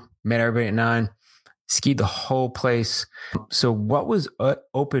 Boom. Met everybody at 9. Skied the whole place. So what was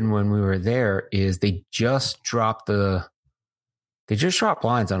open when we were there is they just dropped lines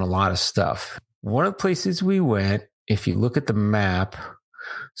on a lot of stuff. One of the places we went, if you look at the map,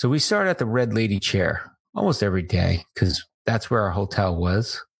 so we started at the Red Lady Chair almost every day because that's where our hotel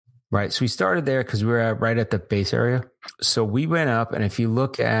was, right? So we started there because we were right at the base area. So we went up, and if you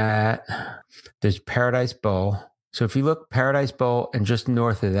look at, there's Paradise Bowl. So if you look Paradise Bowl and just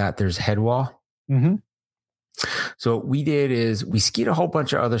north of that, there's Headwall. Mm-hmm. So what we did is we skied a whole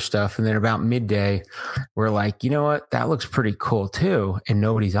bunch of other stuff. And then about midday, we're like, you know what? That looks pretty cool too. And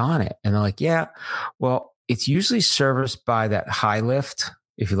nobody's on it. And they're like, yeah, well, it's usually serviced by that high lift.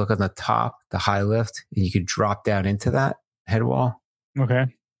 If you look on the top, the high lift, and you could drop down into that head wall. Okay.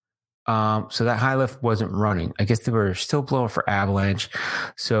 So that high lift wasn't running. I guess they were still blowing for avalanche.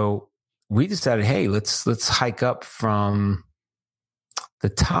 So we decided, hey, let's hike up from the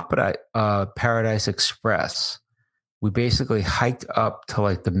top of Paradise Express. We basically hiked up to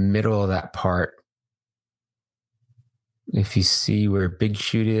like the middle of that part. If you see where Big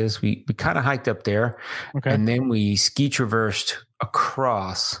Chute is, we kind of hiked up there. Okay. And then we ski traversed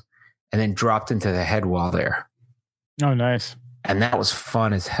across and then dropped into the head wall there. Oh, nice. And that was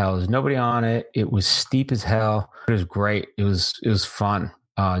fun as hell. There's nobody on it. It was steep as hell. It was great. It was fun.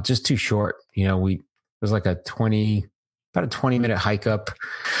 Just too short. It was like about a 20-minute hike up.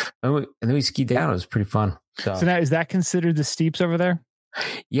 And then we skied down. It was pretty fun. So now, is that considered the steeps over there?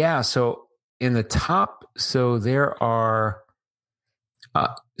 Yeah. So in the top, so there are,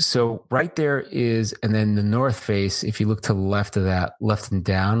 so right there is, and then the north face, if you look to the left of that, left and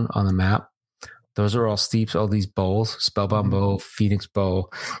down on the map, those are all steeps, all these bowls, Spellbound Bowl, Phoenix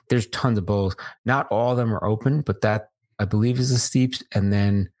Bowl. There's tons of bowls. Not all of them are open, but that I believe is the steeps. And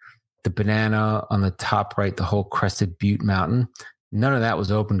then the banana on the top right, the whole Crested Butte Mountain. None of that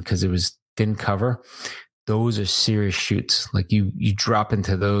was open because didn't cover. those are serious chutes. Like you drop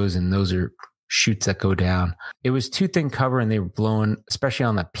into those, and those are chutes that go down. It was too thin cover, and they were blowing, especially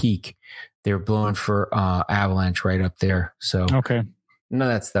on the peak, they were blowing for avalanche right up there. So Okay. none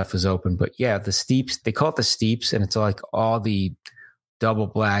of that stuff is open. But yeah, the steeps, they call it the steeps, and it's like all the double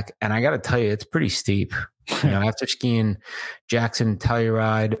black. And I got to tell you, it's pretty steep. After skiing Jackson,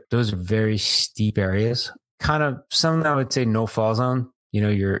 Telluride, those are very steep areas. Kind of some I would say no fall zone.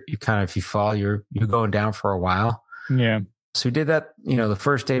 You're kind of, if you fall, you're going down for a while. Yeah. So we did that. The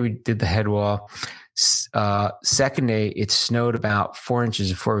first day we did the head wall. Second day, it snowed about 4 inches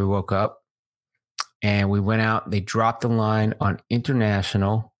before we woke up. And we went out, they dropped the line on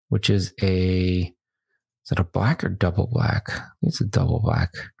International, which is is it a black or double black? I think it's a double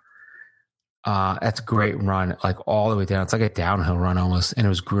black. That's a great run, like all the way down. It's like a downhill run almost, and it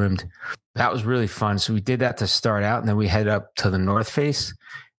was groomed. That was really fun. So we did that to start out, and then we head up to the North Face,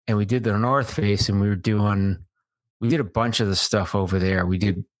 and we did the North Face, and we did a bunch of the stuff over there. We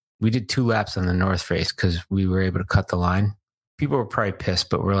did 2 laps on the North Face because we were able to cut the line. People were probably pissed,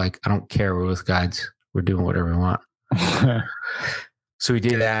 but we're like, I don't care. We're with guides. We're doing whatever we want. So we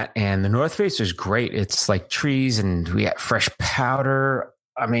did that, and the North Face was great. It's like trees, and we had fresh powder.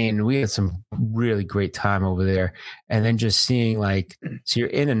 I mean, we had some really great time over there. And then just seeing so you're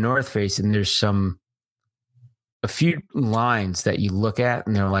in a North Face, and there's a few lines that you look at,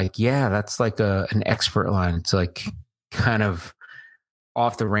 and they're like, yeah, that's like an expert line. It's like kind of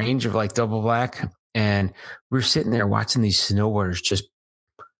off the range of like double black. And we're sitting there watching these snowboarders just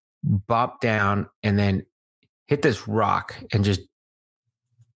bop down and then hit this rock and just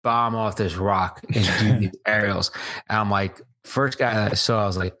bomb off this rock and do these aerials. And I'm like, first guy that I saw, I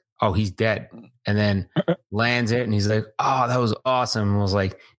was like, oh, he's dead. And then lands it, and he's like, oh, that was awesome. And I was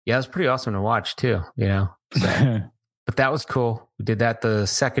like, yeah, it was pretty awesome to watch too, So, but that was cool. We did that the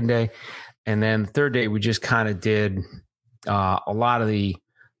second day. And then the third day, we just kind of did a lot of the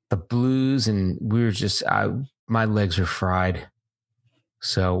blues, and we were just, my legs were fried.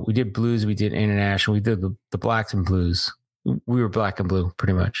 So we did blues, we did International, we did the blacks and blues. We were black and blue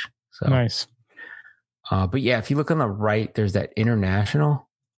pretty much. So nice. But yeah, if you look on the right, there's that International.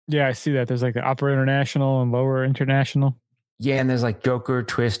 Yeah, I see that. There's like the upper International and lower International. Yeah, and there's like Joker,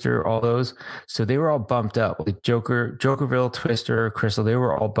 Twister, all those. So they were all bumped up. Like Jokerville, Twister, Crystal, they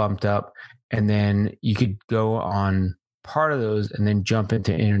were all bumped up. And then you could go on part of those and then jump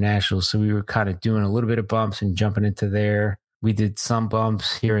into International. So we were kind of doing a little bit of bumps and jumping into there. We did some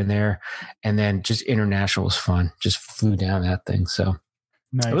bumps here and there. And then just International was fun. Just flew down that thing. So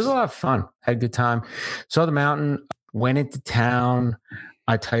nice. It was a lot of fun. Had a good time. Saw the mountain, went into town.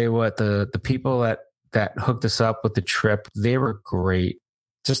 I tell you what, the people that hooked us up with the trip, they were great.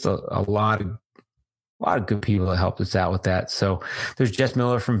 Just a lot of good people that helped us out with that. So there's Jess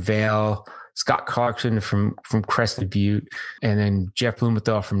Miller from Vail, Scott Clarkson from Crested Butte, and then Jeff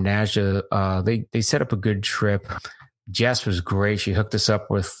Blumenthal from NASDA. They set up a good trip. Jess was great. She hooked us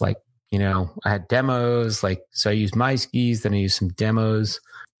up with I had demos, so I used my skis, then I used some demos.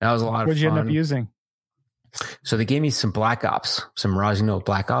 That was a lot of fun. What did you end up using? So they gave me some Black Ops, some Rosino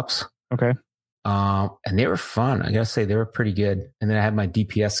Black Ops. Okay. And they were fun. I gotta say, they were pretty good. And then I had my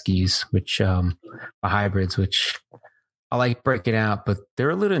DPS skis, which my hybrids, which I like breaking out, but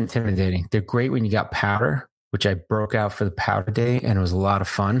they're a little intimidating. They're great when you got powder, which I broke out for the powder day, and it was a lot of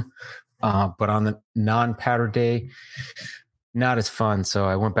fun. But on the non-powder day, not as fun. So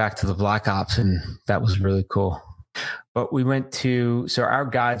I went back to the Black Ops, and that was really cool. But we went so our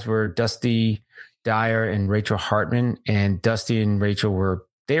guides were Dusty Dyer and Rachel Hartman, and Dusty and Rachel were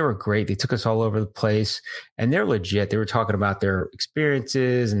great. They took us all over the place, and they're legit. They were talking about their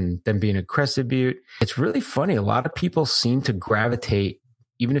experiences and them being a Crested Butte. It's really funny. A lot of people seem to gravitate,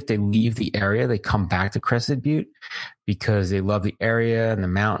 even if they leave the area, they come back to Crested Butte because they love the area and the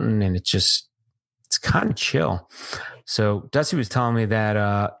mountain, and it's kind of chill. So Dusty was telling me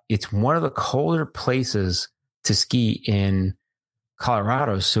that it's one of the colder places to ski in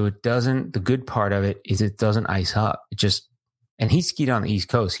Colorado. So the good part of it is it doesn't ice up. And he skied on the East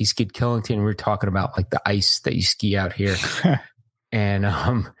Coast. He skied Killington. We were talking about the ice that you ski out here. And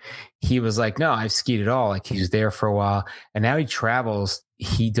he was like, no, I've skied it all. He was there for a while. And now he travels.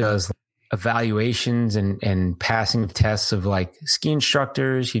 He does evaluations and passing of tests of ski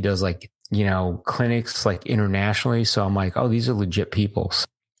instructors. He does clinics internationally. So I'm like, oh, these are legit people.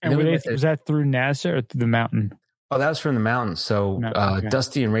 And was that through NASA or through the mountain? Oh, that was from the mountain. So okay.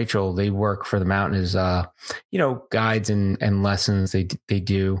 Dusty and Rachel, they work for the mountain as guides and lessons they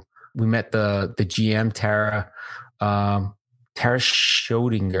do. We met the GM Tara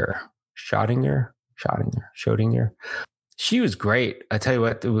Schrodinger. She was great. I tell you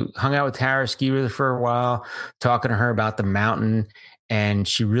what, we hung out with Tara, skied with her for a while, talking to her about the mountain, and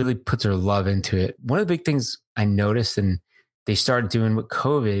she really puts her love into it. One of the big things I noticed, and they started doing with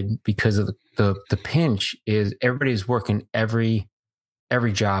COVID because of the pinch, is everybody's working every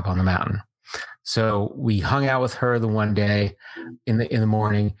job on the mountain. So we hung out with her the one day in the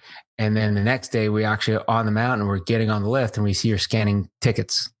morning, and then the next day we actually on the mountain, we're getting on the lift and we see her scanning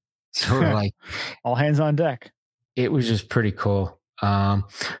tickets. So we're like, all hands on deck. It was just pretty cool.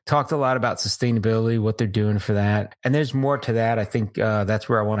 Talked a lot about sustainability, what they're doing for that. And there's more to that. I think that's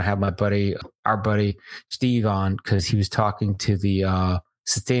where I want to have our buddy Steve on, because he was talking to the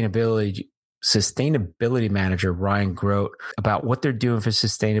sustainability manager, Ryan Grote, about what they're doing for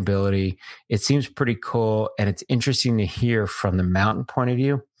sustainability. It seems pretty cool. And it's interesting to hear from the mountain point of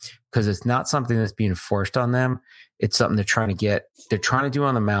view, because it's not something that's being forced on them. It's something they're trying to do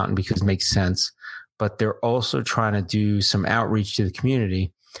on the mountain because it makes sense. But they're also trying to do some outreach to the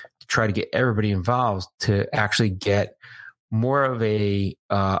community to try to get everybody involved to actually get more of a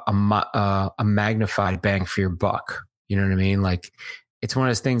magnified bang for your buck. You know what I mean? Like, it's one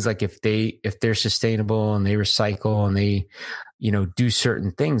of those things, like if they're sustainable and they recycle and they, do certain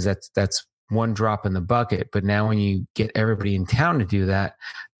things, that's one drop in the bucket. But now when you get everybody in town to do that,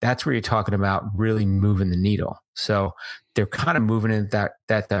 that's where you're talking about really moving the needle. So they're kind of moving in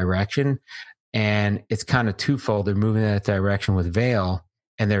that direction. And it's kind of twofold. They're moving in that direction with Vail,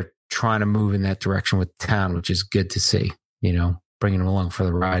 and they're trying to move in that direction with town, which is good to see, bringing them along for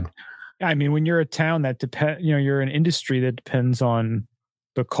the ride. I mean, when you're a town that you're an industry that depends on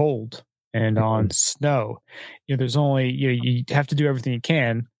the cold and on snow, there's only, you have to do everything you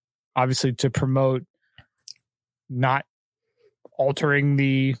can, obviously, to promote not altering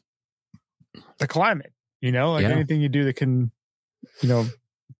the climate, anything you do that can,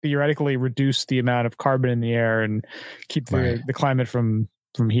 theoretically reduce the amount of carbon in the air and keep the climate from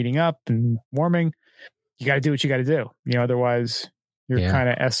heating up and warming. You got to do what you got to do. Otherwise you're kind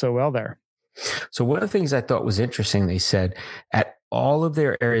of SOL there. So one of the things I thought was interesting, they said at all of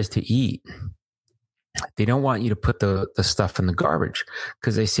their areas to eat, they don't want you to put the stuff in the garbage,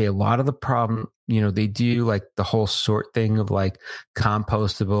 because they say a lot of the problem, they do like the whole sort thing of like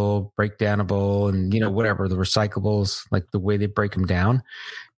compostable, breakdownable, and, whatever, the recyclables, like the way they break them down.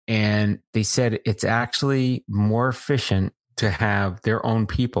 And they said it's actually more efficient to have their own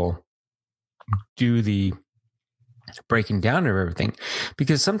people do the breaking down of everything,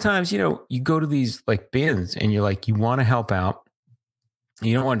 because sometimes, you go to these like bins and you're like, you want to help out.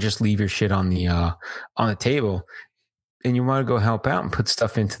 You don't want to just leave your shit on the table, and you want to go help out and put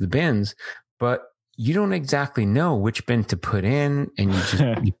stuff into the bins, but you don't exactly know which bin to put in, and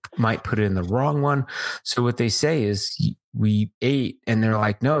you might put it in the wrong one. So what they say is we ate, and they're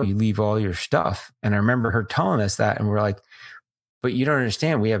like, no, you leave all your stuff. And I remember her telling us that, and we're like, but you don't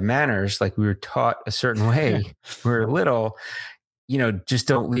understand. We have manners. Like, we were taught a certain way. We were little, just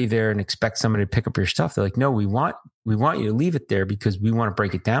don't leave there and expect somebody to pick up your stuff. They're like, no, we want you to leave it there because we want to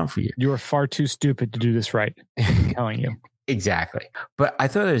break it down for you. You are far too stupid to do this right. I'm telling you. Exactly. But I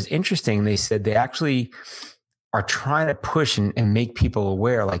thought it was interesting. They said they actually are trying to push and make people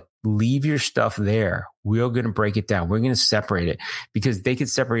aware, like, leave your stuff there. We're going to break it down. We're going to separate it, because they could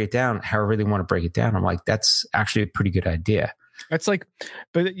separate it down however they want to break it down. I'm like, that's actually a pretty good idea. That's like,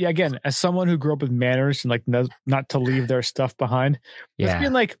 but yeah, again, as someone who grew up with manners and like not to leave their stuff behind, it's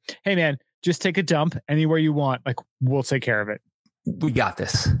being like, hey man, just take a dump anywhere you want. Like, we'll take care of it. We got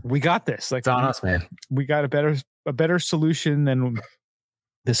this. Like, it's on us, man. We got a better solution than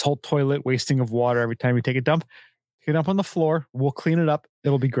this whole toilet wasting of water every time we take a dump. Take it up on the floor. We'll clean it up.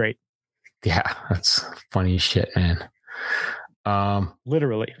 It'll be great. Yeah, that's funny as shit, man.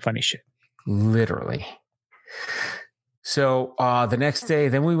 Literally funny shit. Literally. So the next day,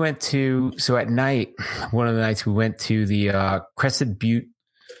 then we went to, at night, one of the nights we went to the Crested Butte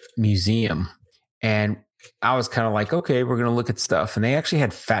Museum, and I was kind of like, okay, we're going to look at stuff. And they actually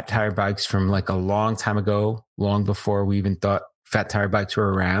had fat tire bikes from like a long time ago, long before we even thought fat tire bikes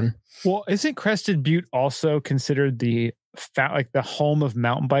were around. Well, isn't Crested Butte also considered the home of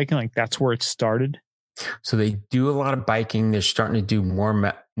mountain biking? Like, that's where it started. So they do a lot of biking. They're starting to do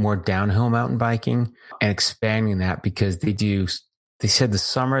more downhill mountain biking and expanding that, because they said the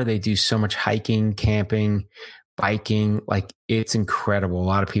summer they do so much hiking, camping, biking. Like, it's incredible. A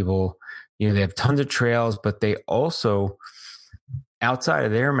lot of people, they have tons of trails, but they also, outside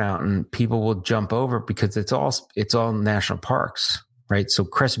of their mountain, people will jump over because it's all national parks, right? So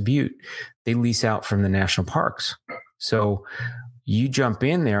Crested Butte, they lease out from the national parks. So you jump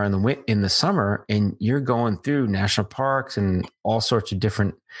in there in the summer, and you're going through national parks and all sorts of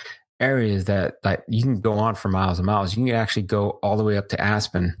different areas that you can go on for miles and miles. You can actually go all the way up to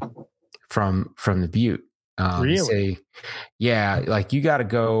Aspen from the Butte. Really? Like you got to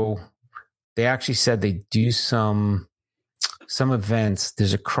go. They actually said they do some events.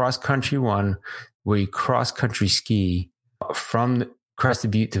 There's a cross country one where you cross country ski from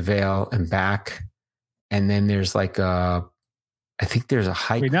Crested Butte to Vail and back. And then there's like I think there's a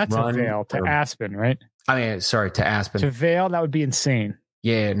hike. Wait, not to Vail, to Aspen, right? I mean, sorry, to Aspen. To Vail, that would be insane.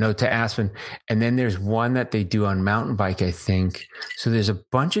 Yeah, no, to Aspen. And then there's one that they do on mountain bike, I think. So there's a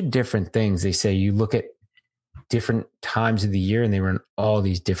bunch of different things. They say you look at different times of the year and they run all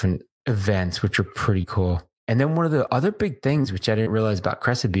these different events, which are pretty cool. And then one of the other big things, which I didn't realize about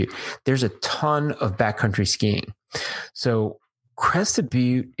Crested Butte, there's a ton of backcountry skiing. So Crested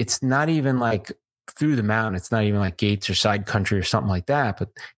Butte, it's not even like through the mountain. It's not even like gates or side country or something like that. But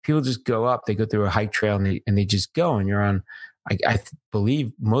people just go up, they go through a hike trail and they just go, and you're on, I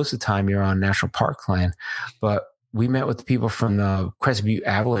believe most of the time you're on national park land. But we met with the people from the Crested Butte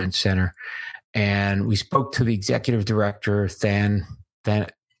Avalanche Center, and we spoke to the executive director, Than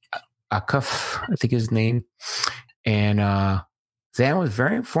Akuf, I think his name. And Than was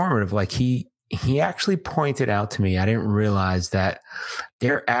very informative. Like he actually pointed out to me, I didn't realize that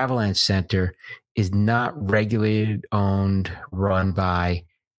their Avalanche Center is not regulated, owned, run by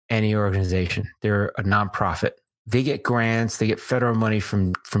any organization. They're a nonprofit. They get grants, they get federal money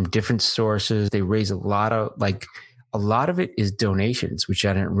from different sources. They raise a lot of it is donations, which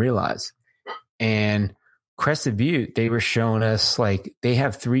I didn't realize. And Crested Butte, they were showing us like they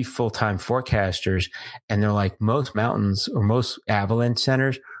have 3 full-time forecasters, and they're like, most mountains or most avalanche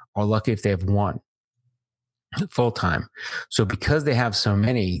centers are lucky if they have 1 full-time. So because they have so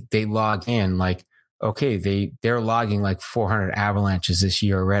many, they log in like, okay, they're logging like 400 avalanches this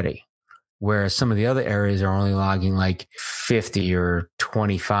year already. Whereas some of the other areas are only logging like 50 or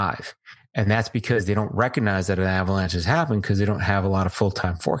 25. And that's because they don't recognize that an avalanche has happened because they don't have a lot of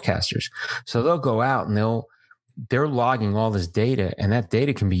full-time forecasters. So they'll go out and they're logging all this data, and that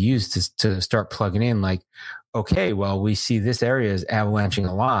data can be used to start plugging in like, okay, well, we see this area is avalanching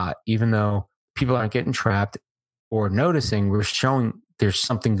a lot, even though people aren't getting trapped or noticing, we're showing there's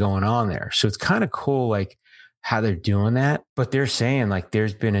something going on there. So it's kind of cool, like how they're doing that. But they're saying like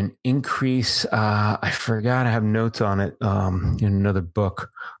there's been an increase. I forgot, I have notes on it in another book,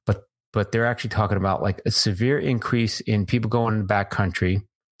 but they're actually talking about like a severe increase in people going in the backcountry.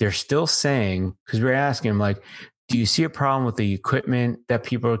 They're still saying, because we're asking them like, do you see a problem with the equipment that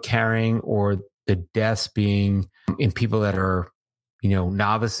people are carrying or the deaths being in people that are,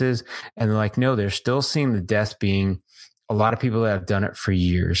 novices? And they're like, no, they're still seeing the deaths being a lot of people that have done it for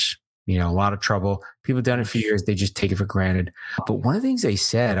years, a lot of trouble. People have done it for years. They just take it for granted. But one of the things they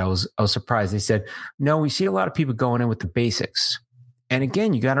said, I was surprised. They said, no, we see a lot of people going in with the basics. And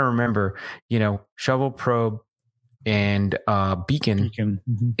again, you got to remember, shovel, probe, and beacon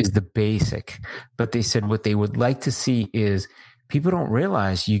is the basic. But they said what they would like to see is people don't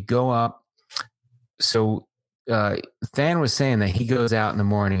realize you go up. So Than was saying that he goes out in the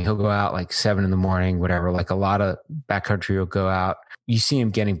morning. He'll go out like 7 in the morning, whatever. Like a lot of backcountry will go out. You see him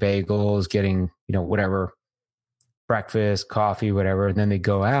getting bagels, getting, whatever, breakfast, coffee, whatever. And then they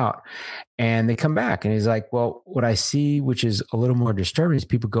go out and they come back. And he's like, well, what I see, which is a little more disturbing, is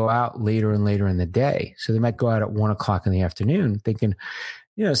people go out later and later in the day. So they might go out at 1 o'clock in the afternoon thinking,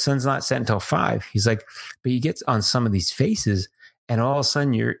 sun's not set until 5. He's like, but you get on some of these faces and all of a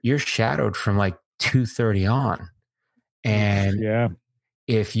sudden you're shadowed from like 2:30 on. And yeah,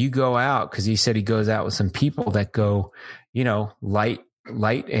 if you go out, because he said he goes out with some people that go, light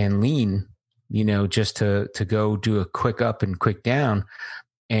and lean, just to go do a quick up and quick down.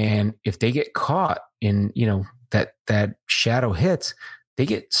 And if they get caught in, that shadow hits, they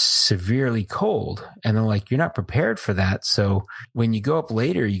get severely cold. And they're like, you're not prepared for that. So when you go up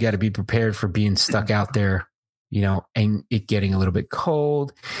later, you got to be prepared for being stuck out there, and it getting a little bit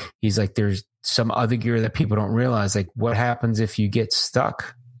cold. He's like, there's some other gear that people don't realize. Like, what happens if you get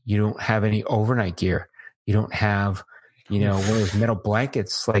stuck? You don't have any overnight gear. You don't have, one of those metal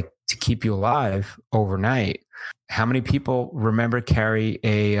blankets like to keep you alive overnight. How many people remember carry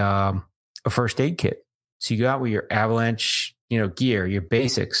a first aid kit? So you go out with your avalanche, gear, your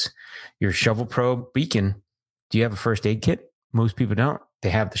basics, your shovel probe beacon. Do you have a first aid kit? Most people don't. They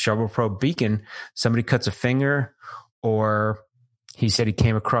have the shovel probe beacon. Somebody cuts a finger, or he said he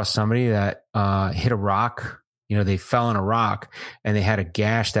came across somebody that hit a rock. They fell on a rock and they had a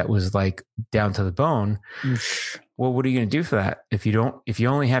gash that was like down to the bone. Well, what are you going to do for that? If you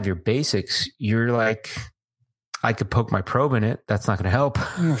only have your basics, you're like, I could poke my probe in it. That's not going to help.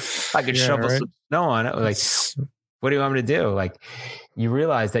 I could shovel some snow on it. Like, what do you want me to do? Like, you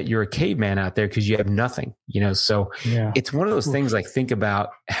realize that you're a caveman out there because you have nothing, So it's one of those things, like, think about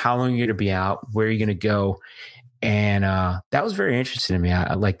how long you're going to be out, where you're going to go. And that was very interesting to me.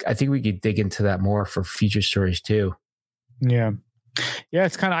 I think we could dig into that more for future stories too. Yeah. Yeah.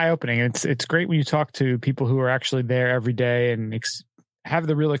 It's kind of eye-opening. It's great when you talk to people who are actually there every day and have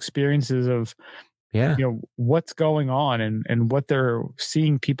the real experiences of, what's going on and what they're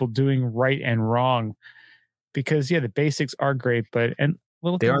seeing people doing right and wrong. Because the basics are great, and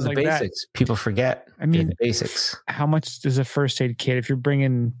little they things are the like basics. That, people forget. I mean, the basics. How much does a first aid kit, if you're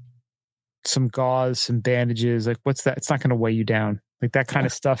bringing some gauze, some bandages, like what's that? It's not going to weigh you down. Like that kind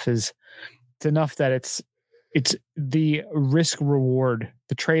of stuff it's enough that it's the risk reward,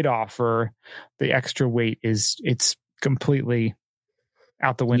 the trade-off or the extra weight it's completely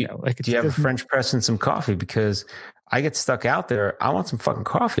out the window. Do you have a French press and some coffee? Because I get stuck out there. I want some fucking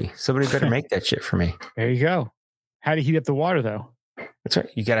coffee. Somebody better make that shit for me. There you go. How do you heat up the water though? That's right.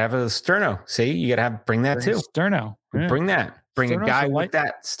 You got to have a sterno. See, you got to bring that too. Sterno. Yeah. Bring that. Bring Sterno's a guy with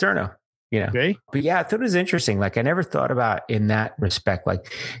that sterno. Okay. But I thought it was interesting. Like, I never thought about in that respect,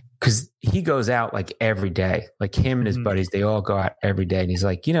 like, because he goes out like every day, like him and his buddies, they all go out every day. And he's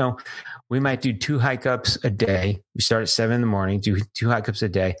like, we might do 2 hike ups a day. We start at 7 a.m, do 2 hike ups a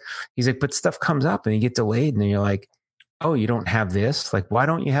day. He's like, but stuff comes up and you get delayed. And then you're like, oh, you don't have this? Like, why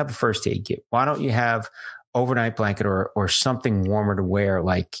don't you have a first aid kit? Why don't you have overnight blanket or something warmer to wear?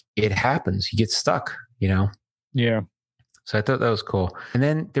 Like, it happens. You get stuck, Yeah. So I thought that was cool. And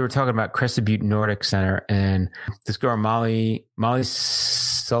then they were talking about Crested Butte Nordic Center, and this girl, Molly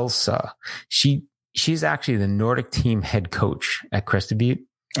Salsa, she's actually the Nordic team head coach at Crested Butte.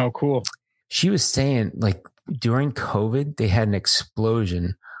 Oh, cool. She was saying, like, during COVID, they had an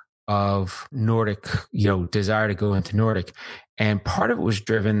explosion of Nordic, desire to go into Nordic. And part of it was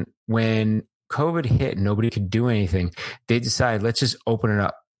driven when COVID hit and nobody could do anything. They decided, let's just open it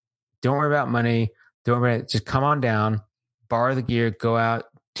up. Don't worry about money. Don't worry about it. Just come on down, borrow the gear, go out,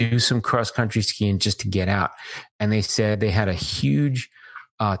 do some cross-country skiing just to get out. And they said they had a huge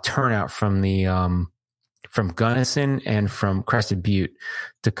turnout from from Gunnison and from Crested Butte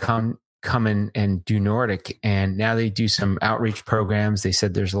to come in and do Nordic. And now they do some outreach programs. They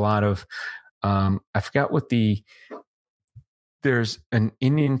said there's a lot of, I forgot what there's an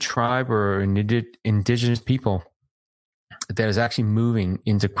Indian tribe or an indigenous people that is actually moving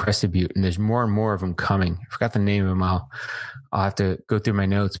into Crested Butte, and there's more and more of them coming. I forgot the name of them. I'll have to go through my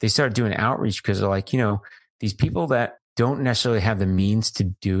notes. They started doing outreach because they're like, these people that don't necessarily have the means to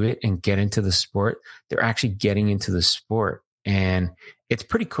do it and get into the sport, they're actually getting into the sport. And it's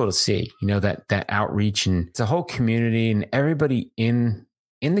pretty cool to see, that outreach, and it's a whole community, and everybody in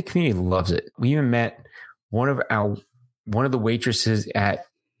the community loves it. We even met one of the waitresses at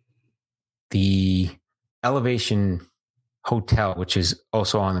the Elevation Hotel, which is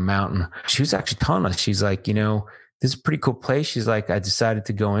also on the mountain. She was actually telling us, she's like, this is a pretty cool place. She's like, I decided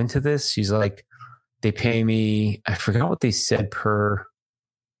to go into this. She's like, they pay me, I forgot what they said per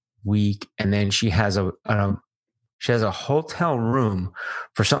week. And then she has a hotel room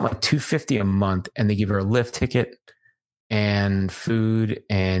for something like $250 a month. And they give her a lift ticket and food.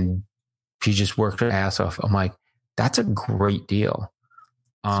 And she just worked her ass off. I'm like, that's a great deal.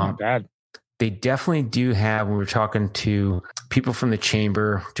 It's not bad. They definitely do have, when we were talking to people from the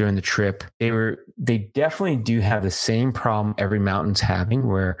chamber during the trip, they definitely do have the same problem every mountain's having,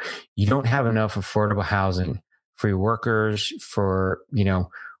 where you don't have enough affordable housing for your workers, for,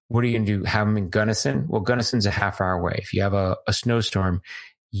 what are you going to do? Have them in Gunnison? Well, Gunnison's a half hour away. If you have a snowstorm,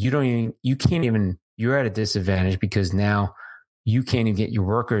 you're at a disadvantage, because now you can't even get your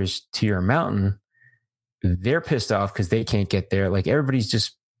workers to your mountain. They're pissed off because they can't get there. Like, everybody's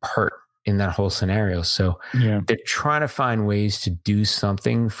just hurt in that whole scenario. So they're trying to find ways to do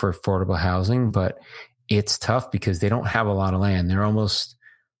something for affordable housing, but it's tough because they don't have a lot of land. They're almost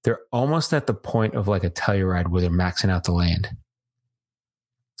at the point of like a Telluride where they're maxing out the land.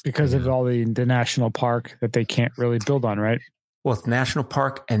 Because of all the national park that they can't really build on, right? Well, it's national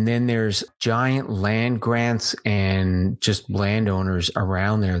park, and then there's giant land grants and just landowners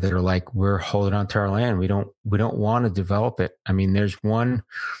around there that are like, we're holding on to our land. We don't want to develop it. I mean, there's one,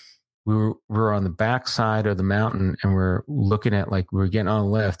 we're on the backside of the mountain, and we're looking at, like, we're getting on a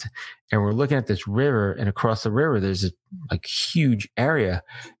lift, and we're looking at this river, and across the river, there's a like huge area.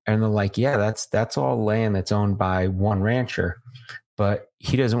 And they're like, yeah, that's all land that's owned by one rancher, but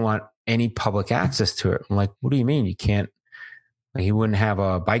he doesn't want any public access to it. I'm like, what do you mean? You can't, like, he wouldn't have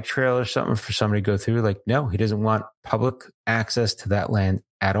a bike trail or something for somebody to go through? Like, no, he doesn't want public access to that land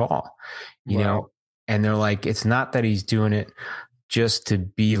at all, you know? And they're like, it's not that he's doing it just to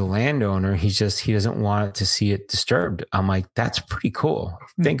be the landowner. He doesn't want to see it disturbed. I'm like, that's pretty cool.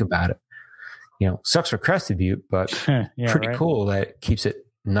 Think about it. Sucks for Crested Butte, but pretty cool that it keeps it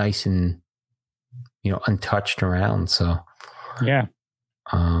nice and, untouched around. So, yeah.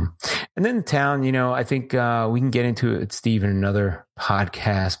 And then the town, I think we can get into it, Steve, in another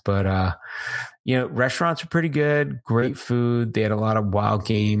podcast, but, restaurants are pretty good, great food. They had a lot of wild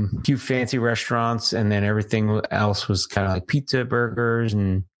game, a few fancy restaurants, and then everything else was kind of like pizza, burgers,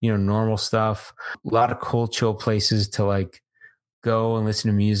 and, normal stuff. A lot of cool, chill places to like go and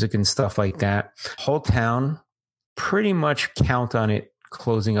listen to music and stuff like that. Whole town, pretty much count on it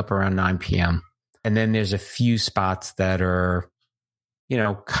closing up around 9 p.m. And then there's a few spots that are,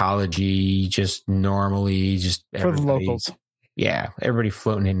 collegey, just normally, just for the locals. Yeah, everybody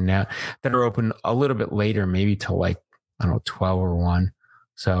floating in and out that are open a little bit later, maybe till like, I don't know, 12 or 1.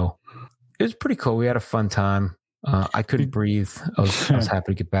 So it was pretty cool. We had a fun time. I couldn't breathe. I was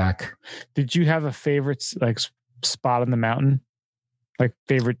happy to get back. Did you have a favorite like spot on the mountain? Like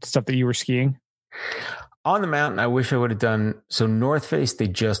favorite stuff that you were skiing? On the mountain, I wish I would have done. So North Face, they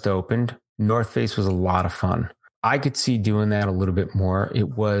just opened. North Face was a lot of fun. I could see doing that a little bit more. It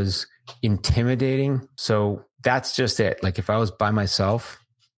was intimidating. So that's just it. Like if I was by myself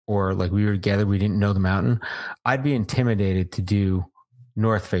or like we were together, we didn't know the mountain, I'd be intimidated to do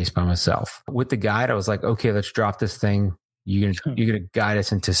North Face by myself. With the guide, I was like, okay, let's drop this thing. You're gonna guide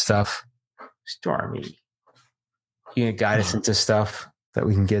us into stuff. Stormy. You're gonna guide us into stuff that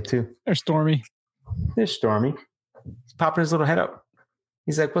we can get to. There's Stormy. There's Stormy. He's popping his little head up.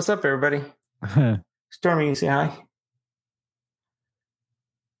 He's like, what's up, everybody? Stormy, you say hi.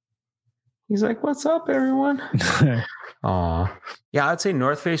 He's like, what's up, everyone? Aw. Yeah, I'd say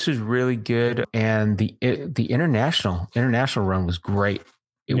North Face was really good. And the international run was great.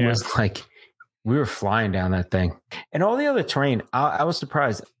 It was like we were flying down that thing. And all the other terrain, I was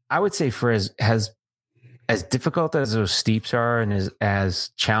surprised. I would say for as difficult as those steeps are and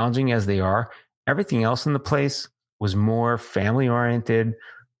as challenging as they are, everything else in the place was more family oriented,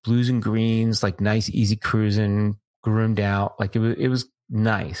 blues and greens, like nice, easy cruising, groomed out. Like it was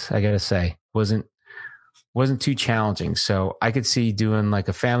nice. I gotta say, wasn't too challenging. So I could see doing like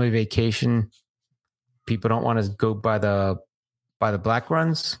a family vacation. People don't want to go by the black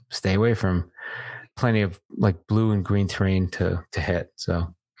runs. Stay away from plenty of like blue and green terrain to hit.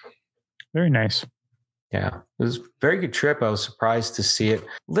 So very nice. Yeah, it was a very good trip. I was surprised to see it.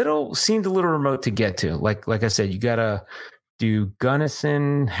 Seemed a little remote to get to. Like I said, you gotta do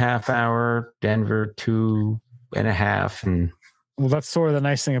Gunnison, half hour, Denver 2.5, and well, that's sort of the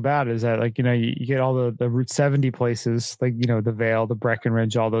nice thing about it is that like you get all the Route 70 places, like the Vale, the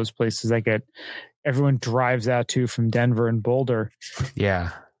Breckenridge, all those places that everyone drives out to from Denver and Boulder. Yeah,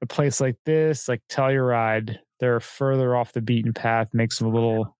 a place like this, like Telluride, they're further off the beaten path, makes them a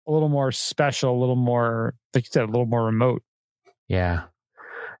little more special, a little more, like you said, a little more remote. Yeah.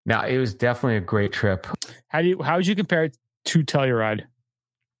 Now it was definitely a great trip. How would you compare it to Telluride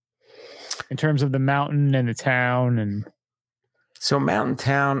in terms of the mountain and the town? And so mountain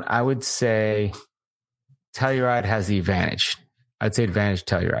town, I would say Telluride has the advantage. I'd say advantage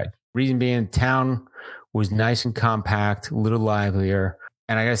Telluride. Reason being, town was nice and compact, a little livelier.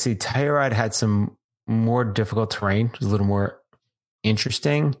 And I got to say, Telluride had some more difficult terrain. It was a little more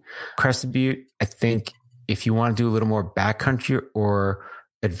interesting. Crested Butte, I think if you want to do a little more backcountry or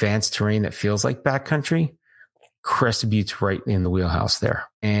advanced terrain that feels like backcountry, Crested Butte's right in the wheelhouse there.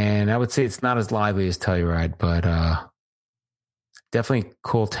 And I would say it's not as lively as Telluride, but definitely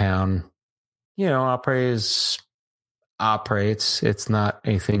cool town. Opry is Opry. It's not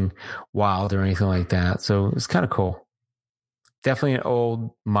anything wild or anything like that. So it's kind of cool. Definitely an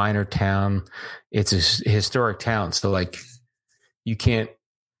old minor town. It's a historic town. So like you can't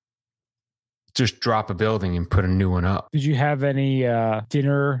just drop a building and put a new one up. Did you have any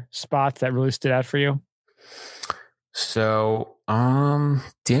dinner spots that really stood out for you? So,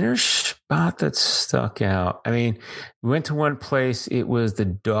 dinner spot that stuck out. I mean, we went to one place, it was the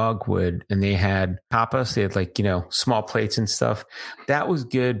Dogwood, and they had tapas. They had like, small plates and stuff. That was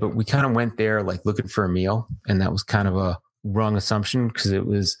good, but we kind of went there like looking for a meal. And that was kind of a wrong assumption because it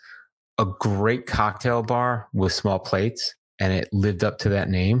was a great cocktail bar with small plates and it lived up to that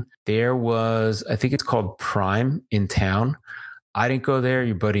name. There was, I think it's called Prime in town. I didn't go there.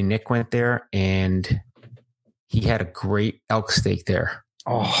 Your buddy Nick went there and he had a great elk steak there.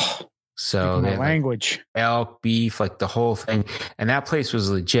 Oh, so the language, like elk, beef, like the whole thing. And that place was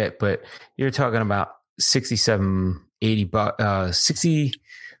legit, but you're talking about 67, 80 bucks,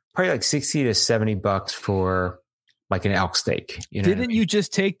 probably like 60 to 70 bucks for like an elk steak. Didn't you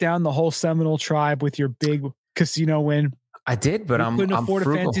just take down the whole Seminole tribe with your big casino win? I did, but You I'm couldn't afford a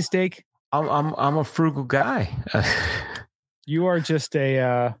frugal. fancy steak. I'm a frugal guy. You are just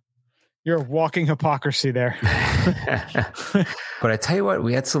you're a walking hypocrisy there. But I tell you what,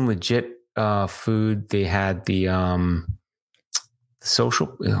 we had some legit food. They had the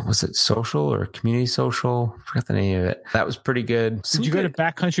social, was it social or community social? I forgot the name of it. That was pretty good. Did you go to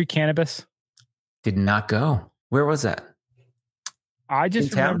Backcountry Cannabis? Did not go. Where was that? I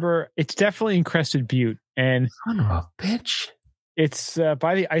just remember it's definitely in Crested Butte, and son of a bitch. It's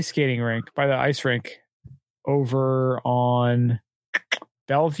by the ice skating rink, by the ice rink over on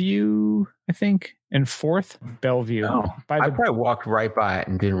Bellevue, I think, and 4th Bellevue. Oh, I probably walked right by it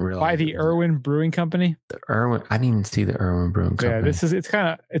and didn't realize. By the Irwin Brewing Company. The Irwin, I didn't even see the Irwin Brewing Company.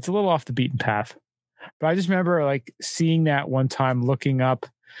 Yeah, it's a little off the beaten path. But I just remember like seeing that one time, looking up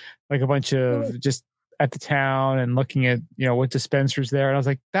like a bunch of just at the town and looking at, what dispensers there. And I was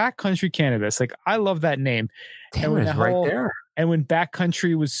like, Backcountry Cannabis. Like, I love that name. Damn, it's right there. And when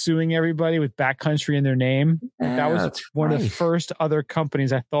Backcountry was suing everybody with Backcountry in their name, that was one of the first other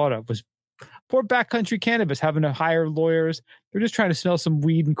companies I thought of was poor Backcountry Cannabis having to hire lawyers. They're just trying to smell some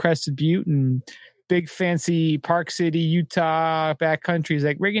weed in Crested Butte and big fancy Park City, Utah Backcountry is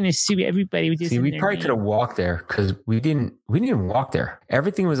like, we're going to sue everybody with this. See, we probably could have walked there because we didn't even walk there.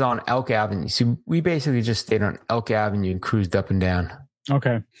 Everything was on Elk Avenue. See, we basically just stayed on Elk Avenue and cruised up and down.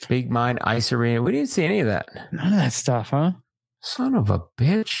 Okay. Big Mine, Ice Arena. We didn't see any of that. None of that stuff, huh? Son of a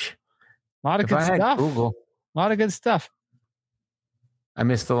bitch. A lot of good stuff. Google. A lot of good stuff. I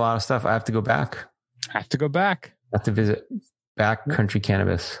missed a lot of stuff. I have to go back. I have to visit Backcountry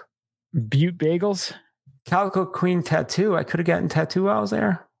Cannabis. Butte Bagels. Calico Queen Tattoo. I could have gotten tattoo while I was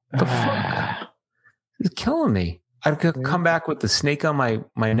there. What the fuck? He's killing me. I could come back with the snake on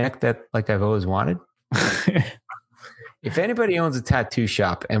my neck that like I've always wanted. If anybody owns a tattoo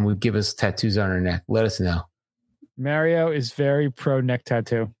shop and would give us tattoos on our neck, let us know. Mario is very pro neck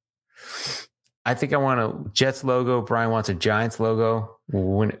tattoo. I think I want a Jets logo. Brian wants a Giants logo.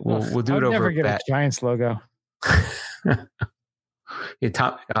 We'll do it over. I'll never get a Giants logo.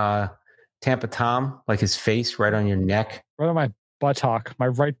 Tampa Tom, like his face right on your neck. Right on my buttock, my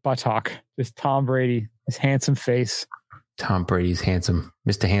right buttock. Just Tom Brady, his handsome face. Tom Brady's handsome.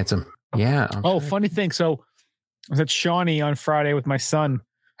 Mr. Handsome. Yeah. Funny thing. So I was at Shawnee on Friday with my son.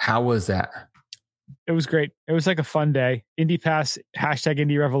 How was that? It was great. It was like a fun day. Indy Pass,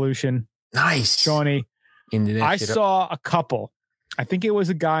 #Indy Revolution. Nice. Shawnee. I saw a couple. I think it was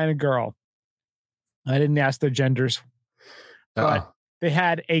a guy and a girl. I didn't ask their genders. But they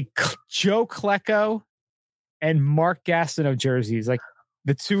had a Joe Klecko and Mark Gastineau jerseys, like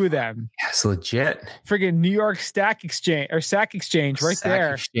the two of them. That's legit. Friggin' New York Sack Exchange right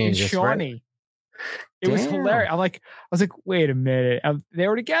there in Shawnee. Right. It was hilarious. I was like, wait a minute. They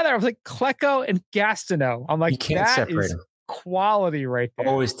were together. I was like, Klecko and Gastineau. I'm like, you can't separate them. Quality right there.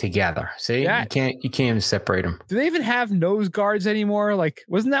 Always together. See, you can't even separate them. Do they even have nose guards anymore? Like,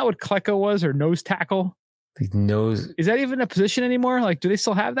 wasn't that what Klecko was, or nose tackle? The nose. Is that even a position anymore? Like, do they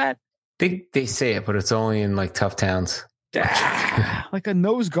still have that? They say it, but it's only in like tough towns. Like a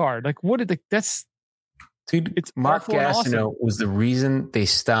nose guard. Like, what did that's? Dude, it's Mark Gastineau was the reason they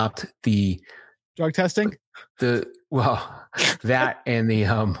stopped the drug testing. That and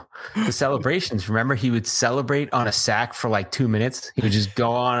the celebrations. Remember, he would celebrate on a sack for like 2 minutes. He would just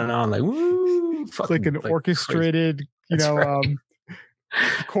go on and on like woo, it's like an orchestrated,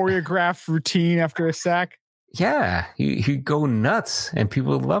 choreographed routine after a sack. Yeah, he'd go nuts, and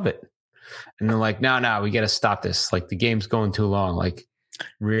people would love it. And they're like, no, we got to stop this. Like the game's going too long. Like,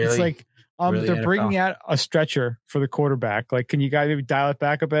 really? It's like really they're NFL? Bringing out a stretcher for the quarterback. Like, can you guys maybe dial it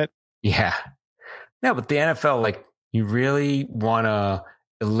back a bit? Yeah. No, but the NFL, like, you really want to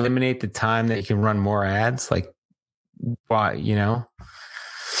eliminate the time that you can run more ads? Like, why,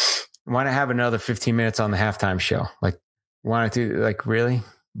 want to have another 15 minutes on the halftime show? Like, want to do, like, really?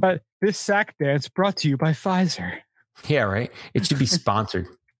 But this sack dance brought to you by Pfizer. Yeah, right? It should be sponsored.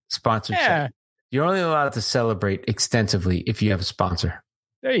 Sponsored. Yeah. You're only allowed to celebrate extensively if you have a sponsor.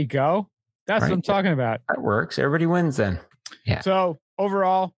 There you go. That's what I'm talking about. That works. Everybody wins then. Yeah. So,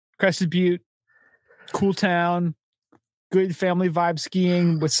 overall, Crested Butte, cool town, good family vibe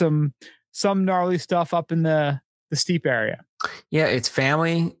skiing with some gnarly stuff up in the steep area. Yeah, it's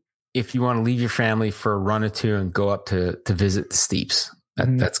family. If you want to leave your family for a run or two and go up to visit the steeps,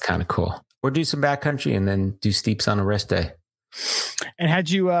 that's kind of cool. Or do some backcountry and then do steeps on a rest day. And had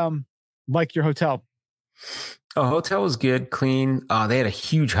you like your hotel? Oh, hotel was good, clean. They had a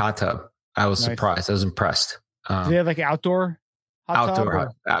huge hot tub. I was surprised. I was impressed. Do they have like outdoor?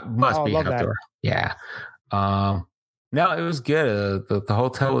 Outdoor. Must be outdoor. That. Yeah. No, it was good. The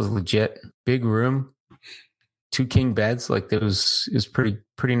hotel was legit. Big room. 2 king beds. Like it was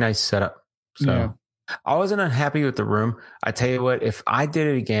pretty nice setup. So Yeah. I wasn't unhappy with the room. I tell you what, if I did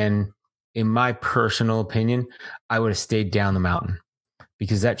it again, in my personal opinion, I would have stayed down the mountain,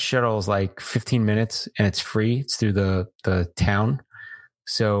 because that shuttle is like 15 minutes and it's free. It's through the town.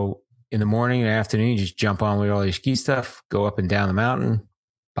 So in the morning and afternoon, you just jump on with all your ski stuff, go up and down the mountain,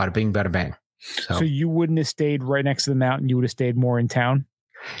 bada bing, bada bang. So you wouldn't have stayed right next to the mountain. You would have stayed more in town.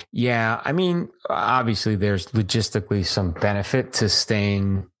 Yeah. I mean, obviously there's logistically some benefit to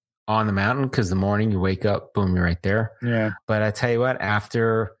staying on the mountain, because the morning you wake up, boom, you're right there. Yeah. But I tell you what,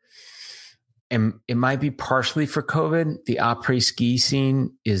 and it might be partially for COVID, the après ski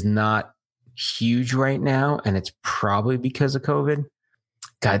scene is not huge right now. And it's probably because of COVID.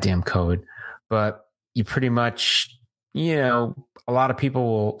 Goddamn COVID. But you pretty much, a lot of people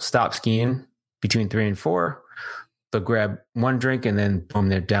will stop skiing between 3 and 4. They'll grab one drink and then boom,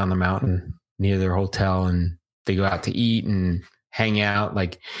 they're down the mountain near their hotel, and they go out to eat and hang out.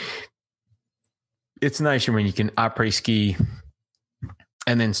 Like, it's nicer when you can après ski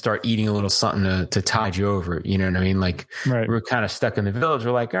and then start eating a little something to tide you over. You know what I mean? Like, Right. we're kind of stuck in the village.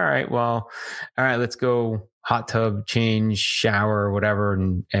 We're like, all right, let's go hot tub, change, shower, whatever,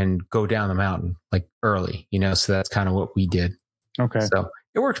 and go down the mountain like early, so that's kind of what we did. Okay. So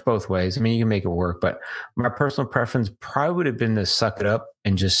it works both ways. I mean, you can make it work, but my personal preference probably would have been to suck it up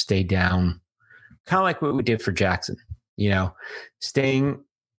and just stay down, kind of like what we did for Jackson. Staying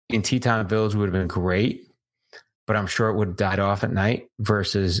in Teton Village would have been great, but I'm sure it would have died off at night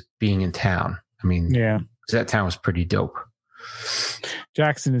versus being in town. I mean, yeah, 'cause that town was pretty dope.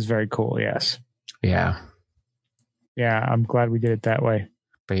 Jackson is very cool. Yes. Yeah. Yeah. I'm glad we did it that way.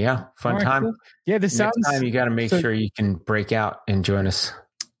 But yeah, fun All right, time. cool. Yeah. This Next sounds. time you got to make sure you can break out and join us.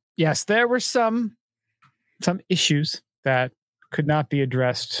 Yes, there were some issues that could not be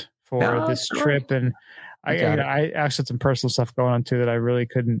addressed for this trip, and I actually had some personal stuff going on too that I really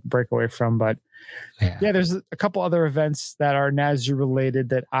couldn't break away from. But yeah, there's a couple other events that are NASU related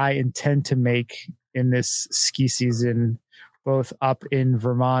that I intend to make in this ski season, both up in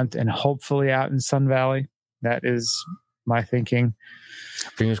Vermont and hopefully out in Sun Valley. That is my thinking.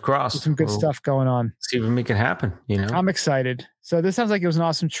 Fingers crossed. There's some good stuff going on. See if we make it happen. I'm excited. So this sounds like it was an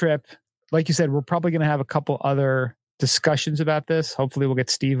awesome trip. Like you said, we're probably going to have a couple other discussions about this. Hopefully we'll get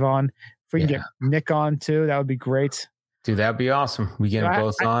Steve on. If we can get Nick on too, that would be great. Dude, that'd be awesome. We get them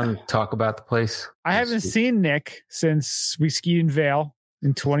both on, talk about the place. I haven't seen Nick since we skied in Vail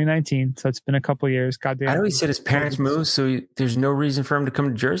in 2019. So it's been a couple of years. Goddamn. I know he said his parents moved, so there's no reason for him to come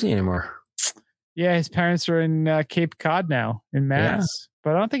to Jersey anymore. Yeah, his parents are in Cape Cod now in Mass.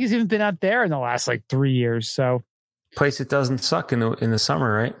 But I don't think he's even been out there in the last 3 years. So place that doesn't suck in the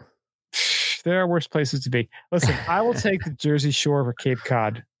summer, right? There are worse places to be. Listen, I will take the Jersey Shore for Cape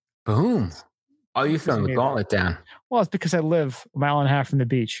Cod. Boom. Oh, you're throwing the gauntlet down. Well, it's because I live a mile and a half from the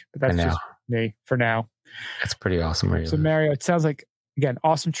beach, but that's just me for now. That's pretty awesome. So Mario, it sounds like, again,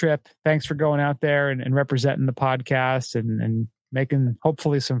 awesome trip. Thanks for going out there and representing the podcast and making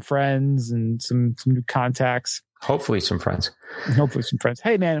hopefully some friends and some new contacts. Hopefully some friends.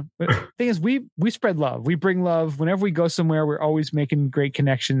 Hey man, the thing is we spread love. We bring love. Whenever we go somewhere, we're always making great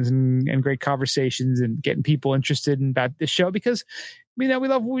connections and great conversations and getting people interested in about this show because we know we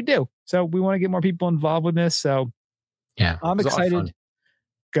love what we do. So we want to get more people involved with this. So yeah, I'm excited.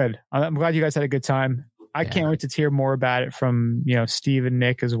 Good. I'm glad you guys had a good time. I can't wait to hear more about it from, Steve and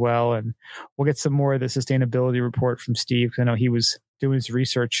Nick as well. And we'll get some more of the sustainability report from Steve, because I know he was doing his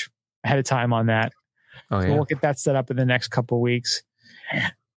research ahead of time on that. Oh, so we'll get that set up in the next couple of weeks.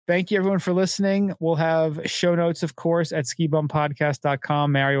 Thank you everyone for listening. We'll have show notes, of course, at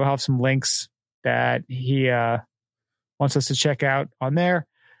skibumpodcast.com. Mario will have some links that he wants us to check out on there.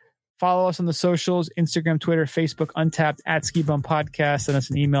 Follow us on the socials, Instagram, Twitter, Facebook, Untapped, at Ski Bum Podcast. Send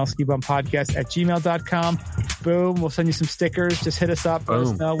us an email, skibumpodcast@gmail.com. Boom. We'll send you some stickers. Just hit us up. Let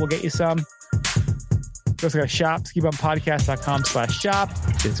us know. We'll get you some. We also got a shop, skibumpodcast.com/shop.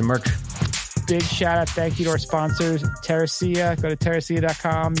 Get some merch. Big shout out. Thank you to our sponsors, Terracea. Go to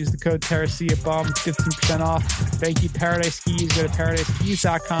terracea.com. Use the code TerraceaBum. 15% off. Thank you, Paradise Skis. Go to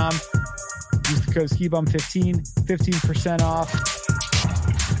paradiseskis.com. Use the code SKIBUM15. 15% off.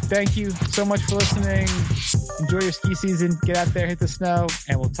 Thank you so much for listening. Enjoy your ski season. Get out there, hit the snow,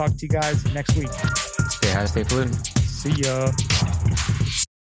 and we'll talk to you guys next week. Stay high, stay polluted. See ya.